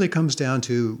that really comes down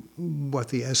to what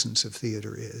the essence of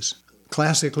theater is.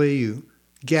 Classically, you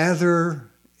gather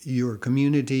your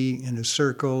community in a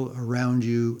circle around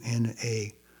you in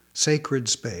a sacred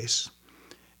space,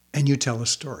 and you tell a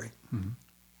story.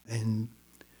 And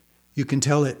you can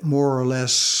tell it more or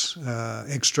less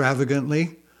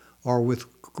extravagantly or with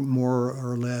more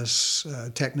or less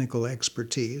technical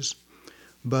expertise.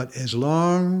 But as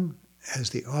long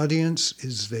as the audience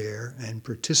is there and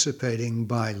participating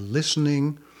by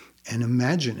listening and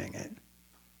imagining it,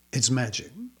 it's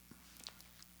magic.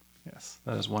 Yes,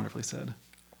 that is wonderfully said.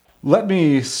 Let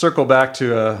me circle back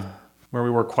to where we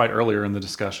were quite earlier in the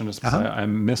discussion, just because I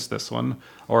missed this one,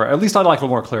 or at least I'd like a little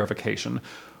more clarification.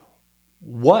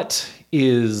 What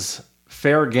is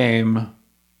fair game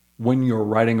when you're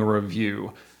writing a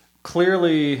review?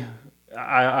 Clearly,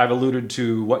 I've alluded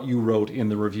to what you wrote in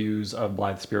the reviews of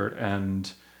Blithe Spirit and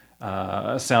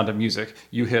Sound of Music.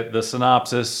 You hit the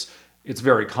synopsis. It's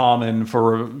very common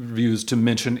for reviews to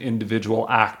mention individual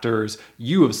actors.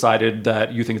 You have cited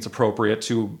that you think it's appropriate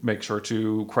to make sure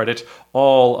to credit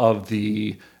all of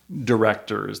the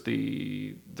directors,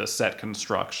 the set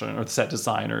construction, or the set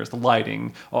designers, the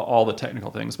lighting, all the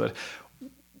technical things. But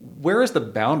where is the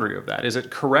boundary of that? Is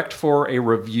it correct for a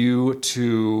review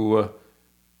to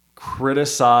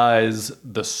criticize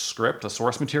the script, the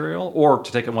source material, or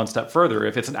to take it one step further,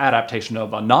 if it's an adaptation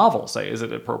of a novel, say, is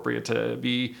it appropriate to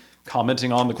be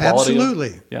commenting on the quality?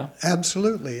 Absolutely. Yeah.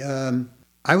 Absolutely.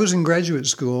 I was in graduate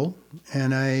school,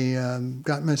 and I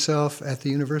got myself at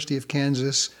the University of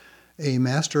Kansas a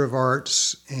Master of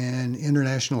Arts in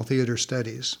International Theater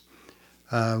Studies,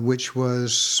 which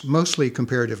was mostly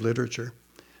comparative literature,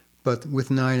 but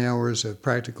with 9 hours of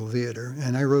practical theater.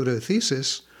 And I wrote a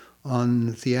thesis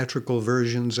on theatrical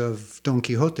versions of Don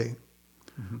Quixote,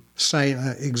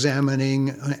 examining,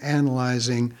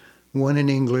 analyzing one in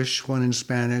English, one in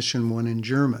Spanish, and one in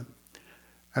German.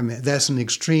 I mean, that's an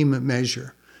extreme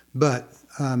measure, but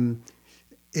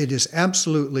it is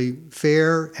absolutely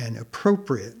fair and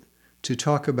appropriate to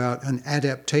talk about an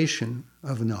adaptation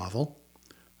of a novel,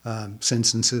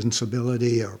 Sense and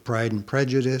Sensibility or Pride and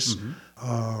Prejudice,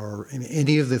 or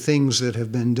any of the things that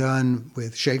have been done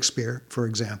with Shakespeare, for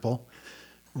example.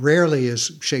 Rarely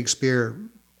is Shakespeare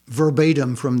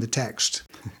verbatim from the text.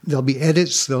 There'll be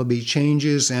edits, there'll be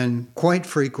changes, and quite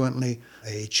frequently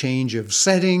a change of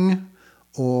setting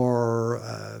or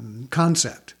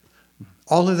concept.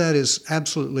 All of that is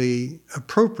absolutely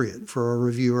appropriate for a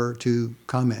reviewer to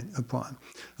comment upon.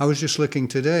 I was just looking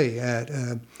today at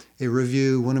a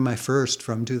review, one of my first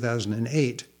from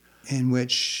 2008, in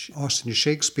which Austin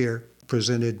Shakespeare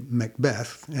presented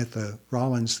Macbeth at the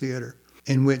Rollins Theater,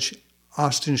 in which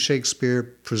Austin Shakespeare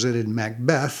presented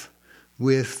Macbeth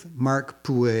with Mark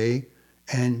Pouet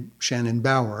and Shannon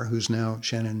Bower, who's now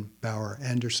Shannon Bower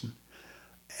Anderson.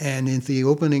 And in the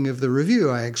opening of the review,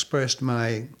 I expressed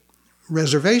my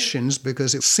reservations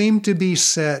because it seemed to be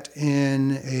set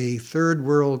in a third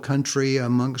world country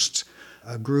amongst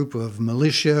a group of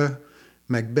militia.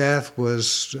 Macbeth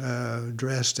was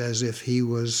dressed as if he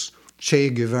was Che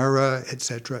Guevara,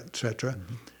 etc., etc.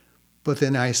 Mm-hmm. But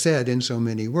then I said in so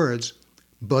many words,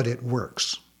 but it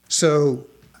works. So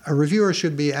a reviewer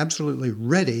should be absolutely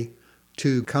ready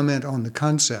to comment on the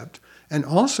concept and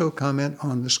also comment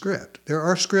on the script. There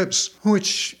are scripts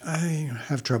which I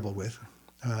have trouble with.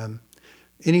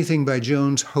 Anything by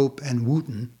Jones, Hope, and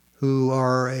Wooten, who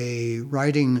are a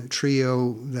writing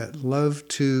trio that love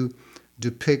to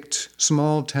depict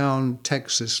small-town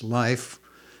Texas life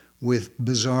with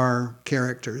bizarre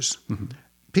characters. Mm-hmm.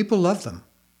 People love them.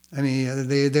 I mean,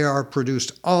 they are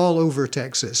produced all over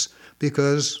Texas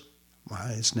because, well,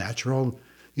 it's natural.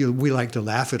 We like to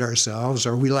laugh at ourselves,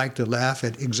 or we like to laugh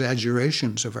at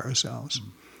exaggerations of ourselves. Mm-hmm.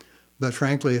 But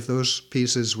frankly, if those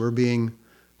pieces were being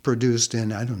produced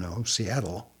in, I don't know,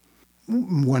 Seattle,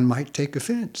 one might take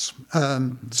offense.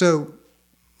 So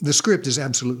the script is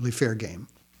absolutely fair game.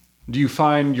 Do you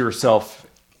find yourself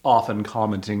often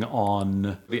commenting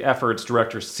on the efforts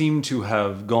directors seem to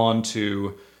have gone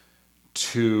to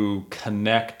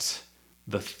connect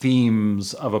the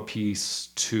themes of a piece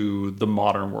to the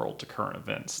modern world, to current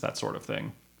events, that sort of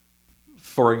thing?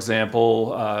 For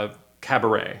example,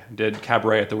 Cabaret. Did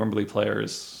Cabaret at the Wembley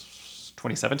Players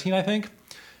 2017, I think.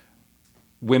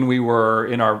 When we were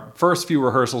in our first few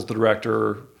rehearsals, the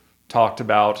director talked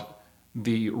about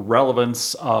the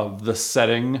relevance of the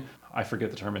setting. I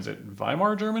forget the term. Is it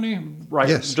Weimar Germany? Right.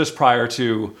 Yes. Just prior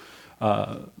to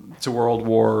World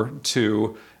War II.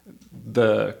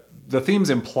 The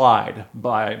themes implied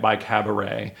by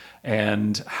Cabaret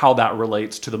and how that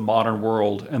relates to the modern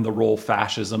world and the role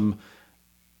fascism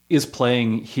is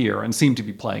playing here and seemed to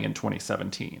be playing in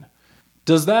 2017.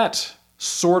 Does that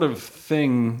sort of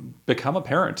thing become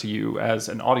apparent to you as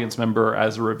an audience member,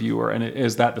 as a reviewer, and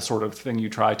is that the sort of thing you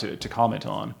try to comment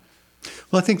on?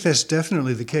 Well, I think that's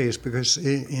definitely the case because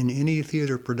in any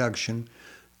theater production,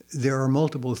 there are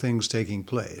multiple things taking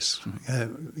place.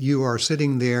 You are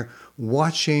sitting there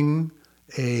watching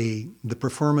the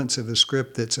performance of a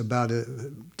script that's about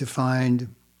a defined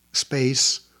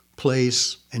space,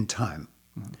 place, and time.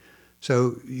 Mm-hmm.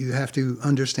 So you have to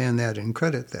understand that and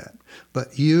credit that.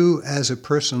 But you, as a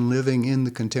person living in the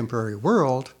contemporary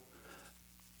world,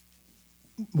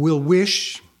 will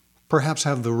wish, perhaps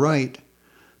have the right,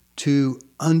 to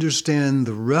understand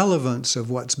the relevance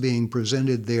of what's being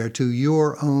presented there to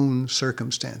your own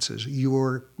circumstances,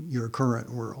 your current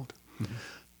world. Mm-hmm.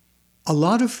 A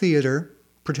lot of theater,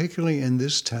 particularly in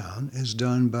this town, is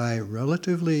done by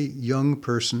relatively young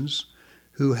persons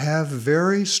who have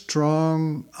very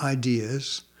strong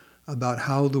ideas about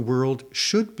how the world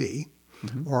should be,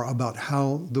 mm-hmm. or about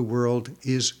how the world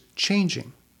is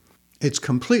changing. It's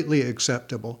completely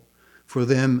acceptable for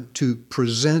them to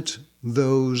present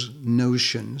those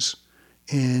notions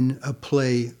in a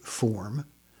play form,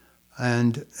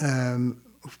 and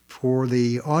for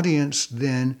the audience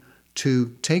then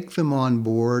to take them on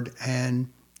board and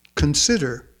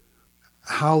consider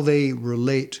how they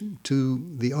relate to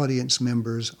the audience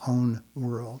member's own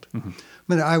world. Mm-hmm.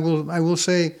 But I will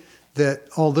say that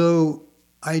although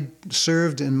I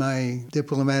served in my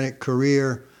diplomatic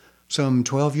career some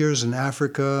 12 years in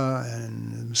Africa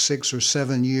and 6 or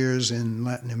 7 years in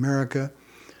Latin America,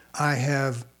 I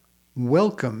have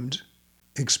welcomed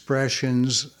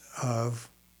expressions of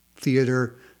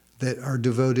theater that are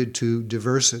devoted to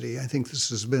diversity. I think this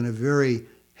has been a very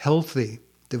healthy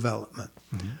development.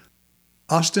 Mm-hmm.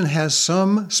 Austin has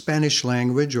some Spanish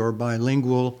language or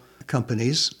bilingual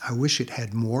companies. I wish it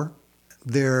had more.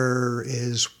 There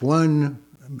is one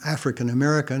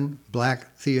African-American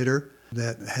black theater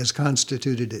that has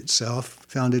constituted itself,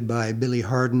 founded by Billy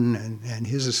Hardin and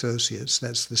his associates.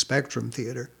 That's the Spectrum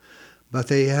Theater. But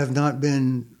they have not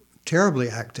been terribly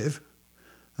active.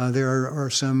 There are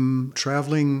some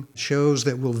traveling shows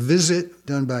that will visit,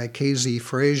 done by Casey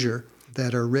Frazier,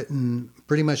 that are written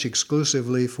pretty much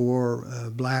exclusively for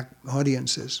black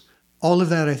audiences. All of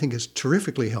that, I think, is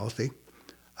terrifically healthy.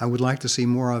 I would like to see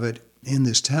more of it in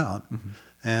this town. Mm-hmm.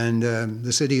 And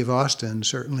the city of Austin,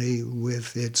 certainly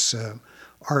with its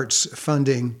arts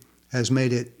funding has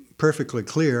made it perfectly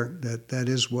clear that that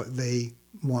is what they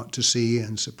want to see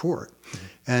and support. Mm-hmm.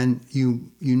 And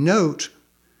you note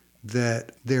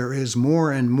that there is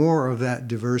more and more of that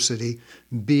diversity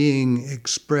being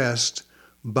expressed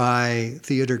by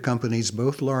theater companies,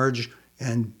 both large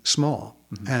and small.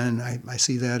 Mm-hmm. And I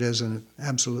see that as an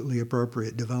absolutely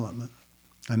appropriate development.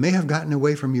 I may have gotten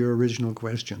away from your original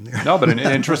question there. No, but in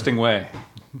an interesting way.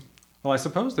 Well, I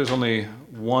suppose there's only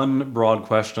one broad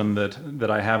question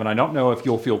that I have, and I don't know if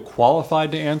you'll feel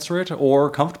qualified to answer it or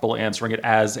comfortable answering it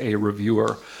as a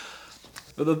reviewer.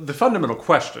 The fundamental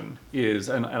question is,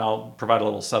 and I'll provide a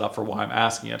little setup for why I'm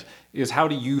asking it, is how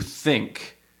do you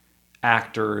think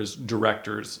actors,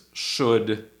 directors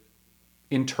should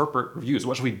interpret reviews?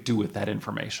 What should we do with that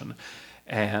information?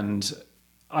 And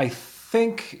I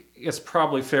think it's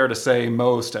probably fair to say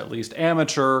most, at least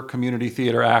amateur community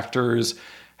theater actors,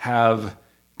 have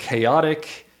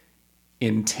chaotic,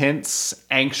 intense,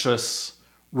 anxious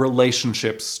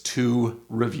relationships to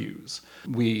reviews.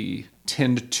 We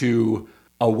tend to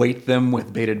await them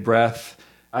with bated breath.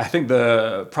 I think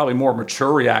the probably more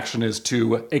mature reaction is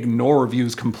to ignore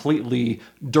reviews completely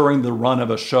during the run of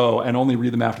a show and only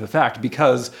read them after the fact,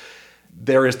 because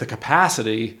there is the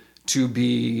capacity to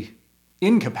be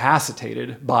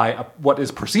incapacitated by what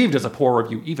is perceived as a poor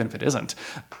review, even if it isn't.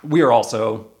 We are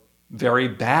also very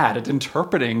bad at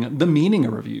interpreting the meaning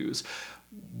of reviews.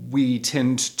 We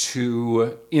tend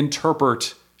to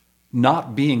interpret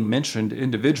not being mentioned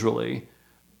individually,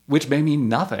 which may mean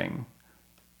nothing,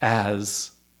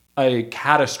 as a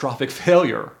catastrophic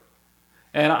failure.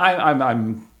 And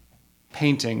I'm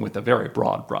painting with a very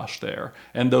broad brush there.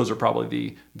 And those are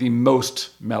probably the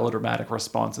most melodramatic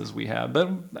responses we have. But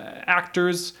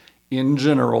actors in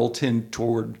general tend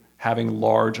toward having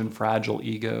large and fragile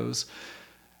egos.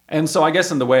 And so I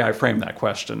guess in the way I frame that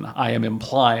question, I am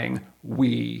implying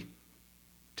we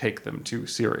take them too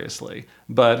seriously.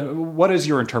 But what is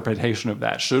your interpretation of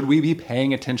that? Should we be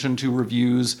paying attention to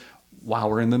reviews while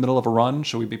we're in the middle of a run?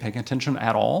 Should we be paying attention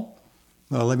at all?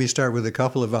 Well, let me start with a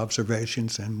couple of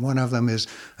observations, and one of them is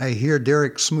I hear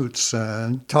Derek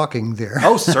Smootz talking there.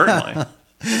 Oh, certainly.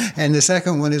 And the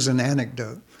second one is an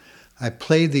anecdote. I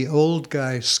played the old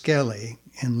guy Skelly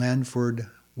in Lanford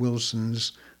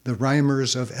Wilson's The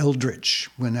Rhymers of Eldritch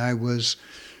when I was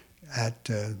at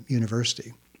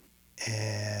university.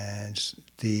 And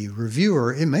the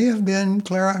reviewer, it may have been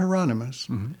Clara Hieronymus,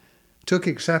 mm-hmm. took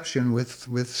exception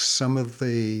with some of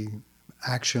the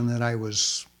action that I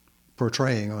was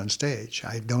portraying on stage.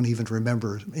 I don't even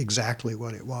remember exactly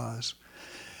what it was.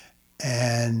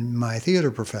 And my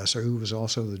theater professor, who was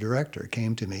also the director,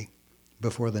 came to me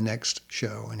before the next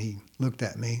show, and he looked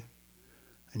at me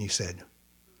and he said,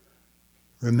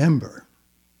 "Remember,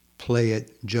 play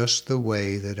it just the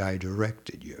way that I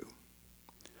directed you."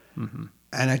 Mm-hmm.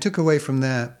 And I took away from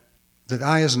that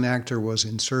I, as an actor, was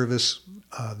in service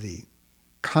of the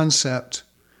concept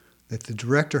that the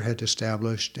director had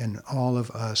established and all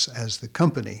of us as the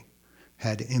company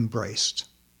had embraced.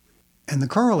 And the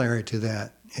corollary to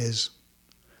that is,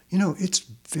 it's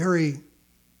very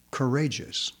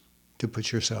courageous to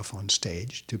put yourself on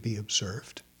stage, to be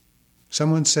observed.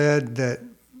 Someone said that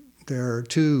there are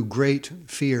two great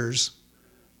fears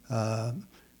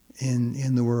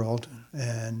in the world,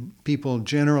 and people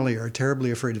generally are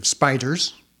terribly afraid of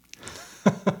spiders,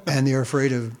 and they're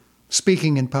afraid of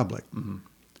speaking in public. Mm-hmm.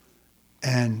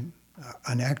 And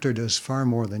an actor does far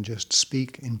more than just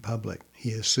speak in public.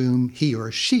 He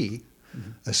or she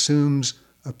mm-hmm. assumes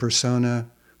a persona,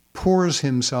 pours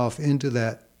himself into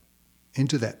that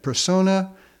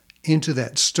persona, into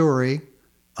that story,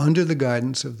 under the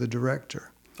guidance of the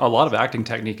director. A lot of acting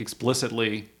technique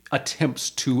explicitly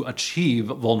attempts to achieve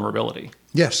vulnerability.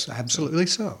 Yes, absolutely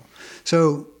so.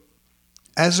 So,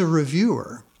 as a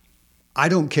reviewer, I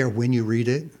don't care when you read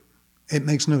it. It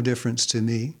makes no difference to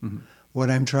me. Mm-hmm. What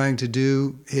I'm trying to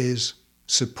do is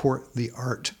support the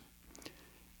art.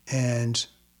 And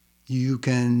you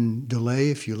can delay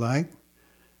if you like.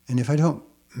 And if I don't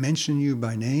mention you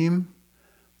by name,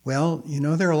 well,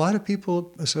 there are a lot of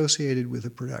people associated with the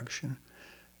production.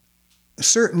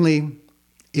 Certainly,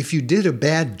 if you did a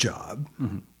bad job,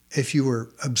 mm-hmm. if you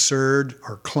were absurd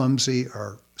or clumsy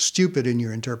or stupid in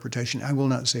your interpretation, I will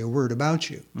not say a word about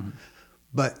you. Mm-hmm.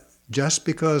 But just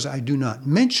because I do not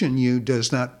mention you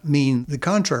does not mean the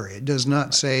contrary. It does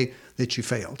not say that you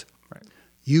failed. Right.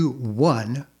 You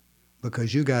won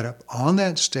because you got up on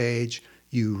that stage,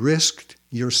 you risked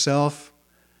yourself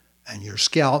and your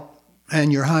scalp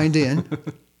and your hind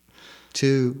end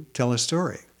to tell a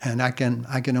story. And I can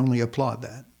only applaud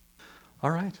that.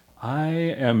 All right. I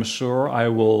am sure I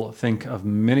will think of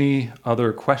many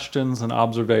other questions and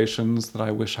observations that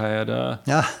I wish I had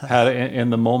had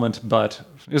in the moment. But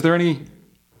is there any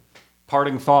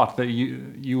parting thought that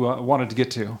you wanted to get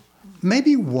to?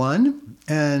 Maybe one,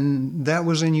 and that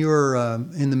was in your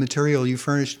in the material you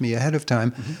furnished me ahead of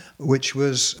time, which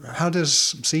was how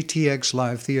does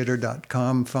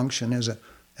ctxlivetheater.com function as a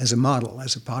model,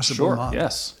 as a possible model?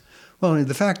 Yes. Well,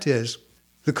 the fact is,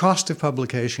 the cost of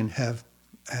publication have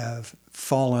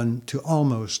fallen to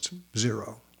almost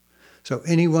zero. So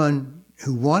anyone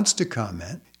who wants to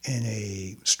comment in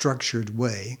a structured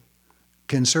way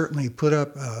can certainly put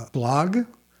up a blog,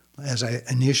 as I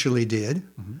initially did,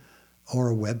 or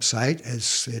a website,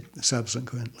 as it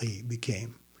subsequently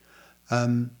became.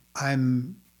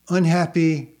 I'm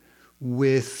unhappy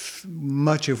with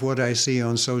much of what I see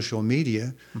on social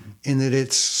media in that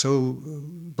it's so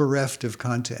bereft of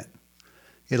content.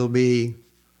 It'll be,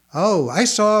 oh, I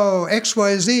saw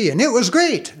XYZ and it was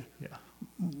great. Yeah.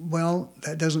 Well,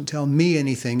 that doesn't tell me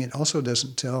anything. It also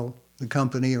doesn't tell the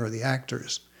company or the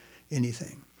actors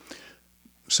anything.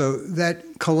 So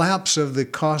that collapse of the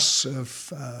costs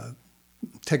of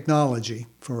technology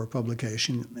for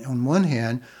publication, on one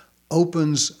hand,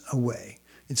 opens a way.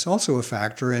 It's also a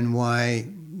factor in why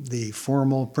the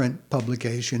formal print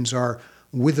publications are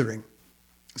withering.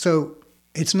 So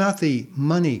it's not the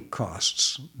money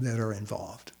costs that are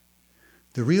involved.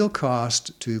 The real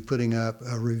cost to putting up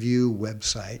a review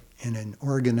website in an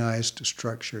organized,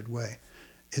 structured way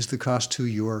is the cost to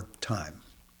your time.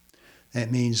 That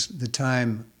means the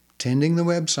time tending the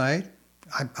website.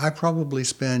 I probably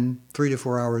spend 3 to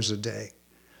 4 hours a day,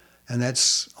 and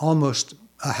that's almost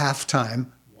a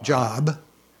half-time job,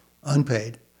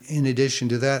 unpaid. In addition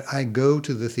to that, I go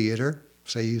to the theater.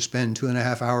 Say you spend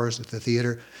 2.5 hours at the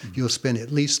theater, you'll spend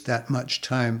at least that much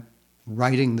time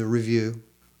writing the review,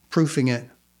 proofing it,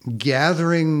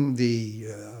 gathering the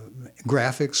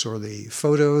graphics or the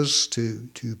photos to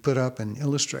put up and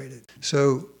illustrate it.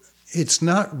 So it's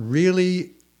not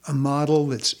really a model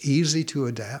that's easy to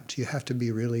adapt. You have to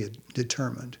be really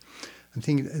determined. I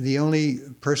think the only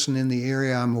person in the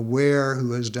area I'm aware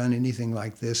who has done anything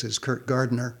like this is Kurt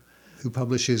Gardner, who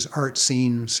publishes Art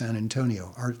Scene San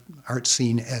Antonio, Art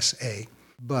Scene SA.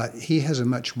 But he has a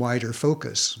much wider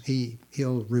focus.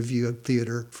 He'll review a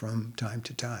theater from time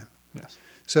to time. Yes.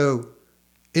 So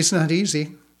it's not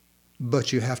easy,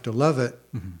 but you have to love it,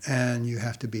 and you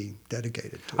have to be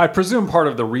dedicated to it. I presume part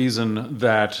of the reason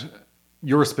that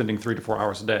you're spending 3 to 4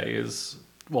 hours a day is,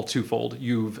 well, twofold.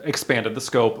 You've expanded the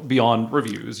scope beyond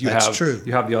reviews. That's true.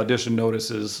 You have the audition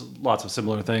notices, lots of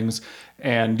similar things,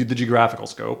 and the geographical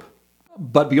scope.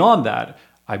 But beyond that,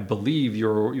 I believe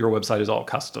your website is all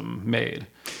custom made.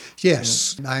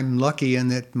 Yes, I'm lucky in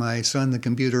that my son, the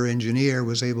computer engineer,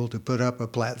 was able to put up a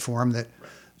platform that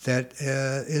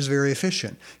is very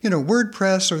efficient.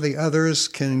 WordPress or the others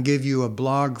can give you a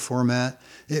blog format.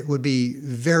 It would be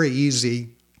very easy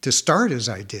to start as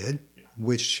I did,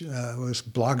 which was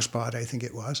Blogspot, I think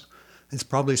it was. It's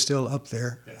probably still up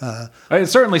there. It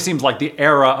certainly seems like the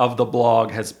era of the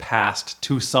blog has passed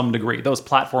to some degree. Those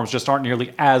platforms just aren't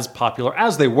nearly as popular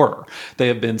as they were. They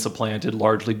have been supplanted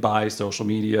largely by social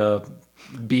media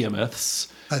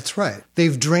behemoths. That's right.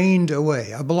 They've drained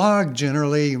away. A blog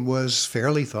generally was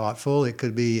fairly thoughtful. It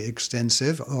could be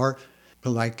extensive, or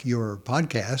like your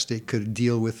podcast, it could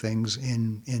deal with things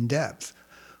in depth.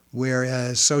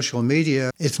 Whereas social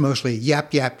media, it's mostly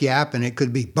yap, yap, yap, and it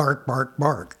could be bark, bark,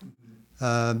 bark.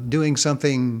 Doing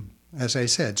something, as I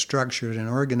said, structured and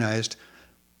organized,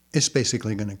 is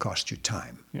basically going to cost you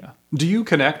time. Yeah. Do you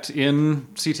connect in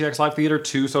CTX Live Theater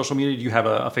to social media? Do you have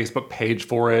a Facebook page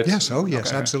for it? Yes. Oh, yes,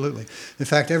 okay. Absolutely. In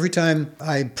fact, every time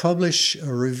I publish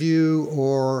a review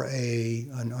or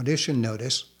an audition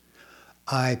notice,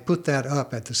 I put that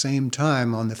up at the same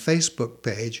time on the Facebook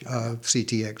page of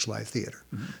CTX Live Theater.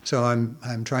 So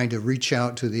I'm trying to reach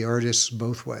out to the artists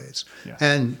both ways. Yeah.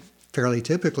 And fairly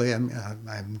typically,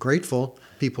 I'm grateful.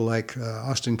 People like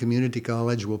Austin Community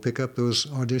College will pick up those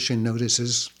audition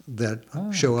notices that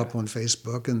show up on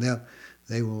Facebook, and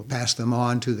they will pass them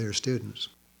on to their students.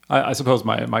 I suppose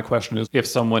my question is, if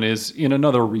someone is in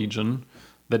another region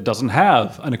that doesn't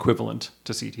have an equivalent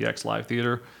to CTX Live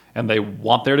Theater, and they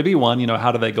want there to be one,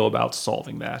 how do they go about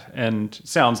solving that? And it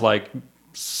sounds like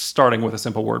starting with a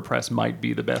simple WordPress might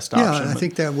be the best option. Yeah, I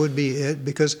think that would be it,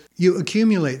 because you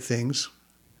accumulate things.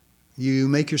 You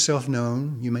make yourself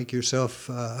known. You make yourself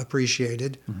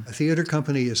appreciated. A theater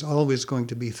company is always going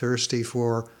to be thirsty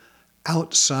for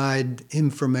outside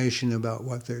information about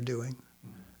what they're doing.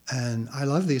 And I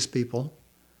love these people,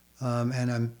 and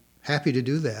I'm happy to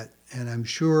do that. And I'm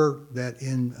sure that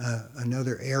in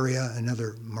another area,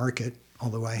 another market,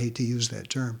 although I hate to use that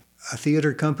term, a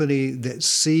theater company that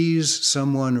sees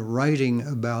someone writing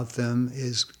about them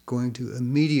is going to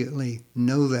immediately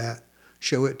know that,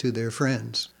 show it to their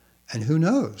friends. And who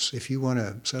knows, if you want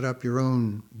to set up your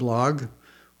own blog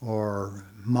or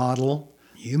model,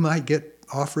 you might get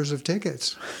offers of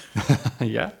tickets.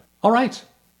 Yeah. All right.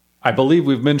 I believe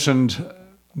we've mentioned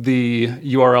the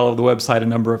URL of the website a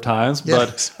number of times,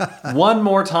 Yes. but one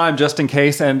more time just in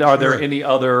case. And are there Sure. any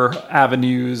other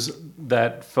avenues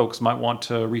that folks might want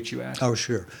to reach you at? Oh,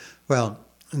 sure. Well,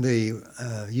 the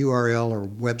URL or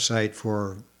website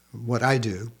for what I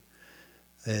do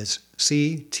is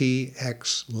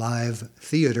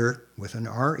ctxlivetheater with an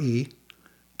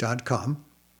RE.com.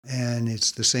 And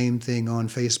it's the same thing on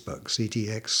Facebook,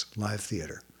 CTX Live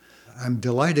Theater. I'm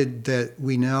delighted that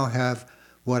we now have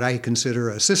what I consider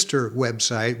a sister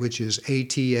website, which is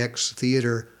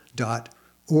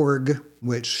atxtheater.org,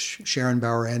 which Sharon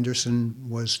Bauer Anderson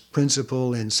was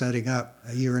principal in setting up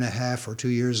a year and a half or 2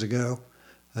 years ago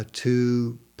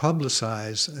to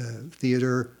publicize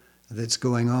theater that's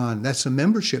going on. That's a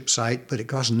membership site, but it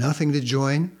costs nothing to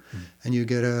join, and you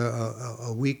get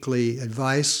a weekly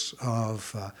advice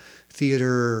of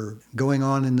theater going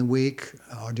on in the week,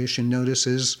 audition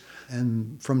notices,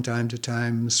 and from time to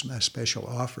time special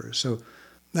offers. So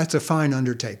that's a fine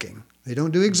undertaking. They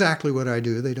don't do exactly what I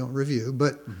do, they don't review,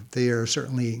 but they are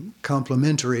certainly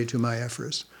complementary to my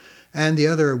efforts. And the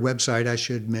other website I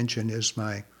should mention is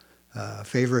my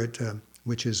favorite,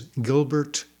 which is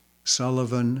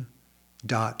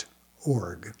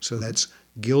gilbertsullivan.org. So that's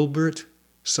Gilbert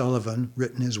Sullivan,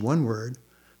 written as one word,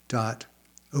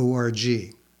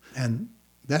 .org. And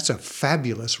that's a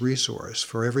fabulous resource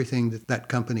for everything that that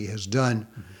company has done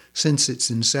since its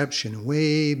inception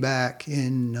way back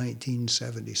in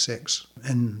 1976.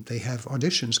 And they have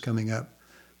auditions coming up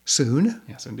soon.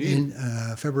 Yes, indeed. In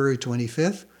February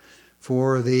 25th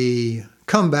for the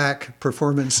comeback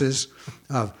performances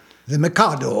of The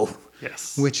Mikado,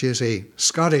 Yes. which is a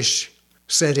Scottish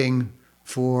setting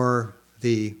for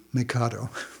the Mikado.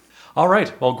 All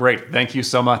right. Well, great. Thank you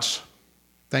so much.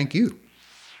 Thank you.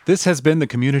 This has been the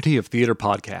Community of Theater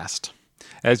podcast.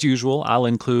 As usual, I'll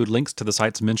include links to the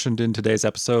sites mentioned in today's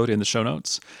episode in the show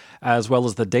notes, as well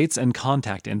as the dates and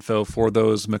contact info for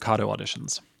those Mikado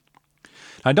auditions.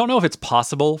 I don't know if it's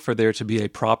possible for there to be a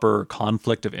proper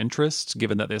conflict of interest,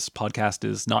 given that this podcast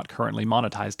is not currently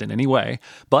monetized in any way,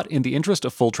 but in the interest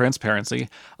of full transparency,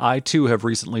 I too have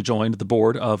recently joined the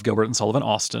board of Gilbert & Sullivan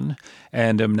Austin,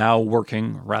 and am now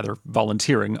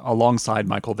volunteering alongside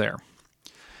Michael there.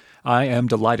 I am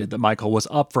delighted that Michael was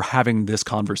up for having this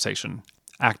conversation,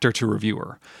 actor to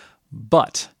reviewer,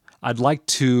 but I'd like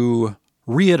to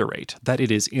reiterate that it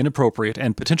is inappropriate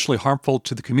and potentially harmful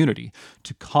to the community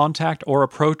to contact or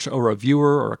approach a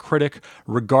reviewer or a critic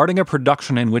regarding a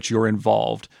production in which you're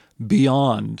involved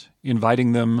beyond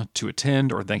inviting them to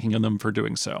attend or thanking them for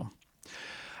doing so.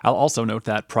 I'll also note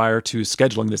that prior to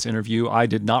scheduling this interview, I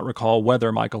did not recall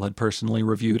whether Michael had personally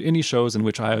reviewed any shows in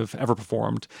which I have ever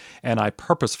performed, and I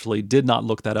purposefully did not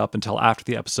look that up until after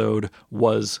the episode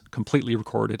was completely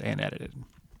recorded and edited.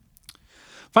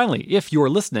 Finally, if you're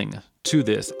listening to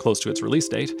this close to its release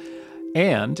date,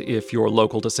 and if you're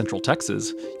local to Central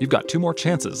Texas, you've got 2 more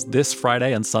chances this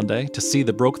Friday and Sunday to see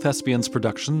the Broke Thespians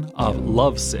production of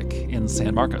Lovesick in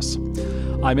San Marcos.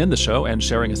 I'm in the show and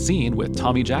sharing a scene with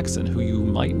Tommy Jackson, who you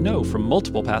might know from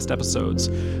multiple past episodes.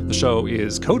 The show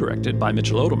is co-directed by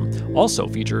Mitchell Odom, also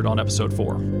featured on episode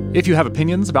 4. If you have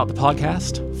opinions about the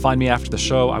podcast, find me after the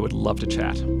show. I would love to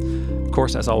chat. Of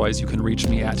course, as always, you can reach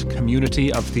me at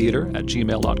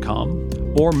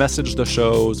communityoftheater@gmail.com or message the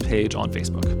show's page on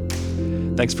Facebook.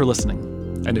 Thanks for listening,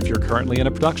 and if you're currently in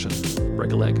a production,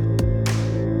 break a leg.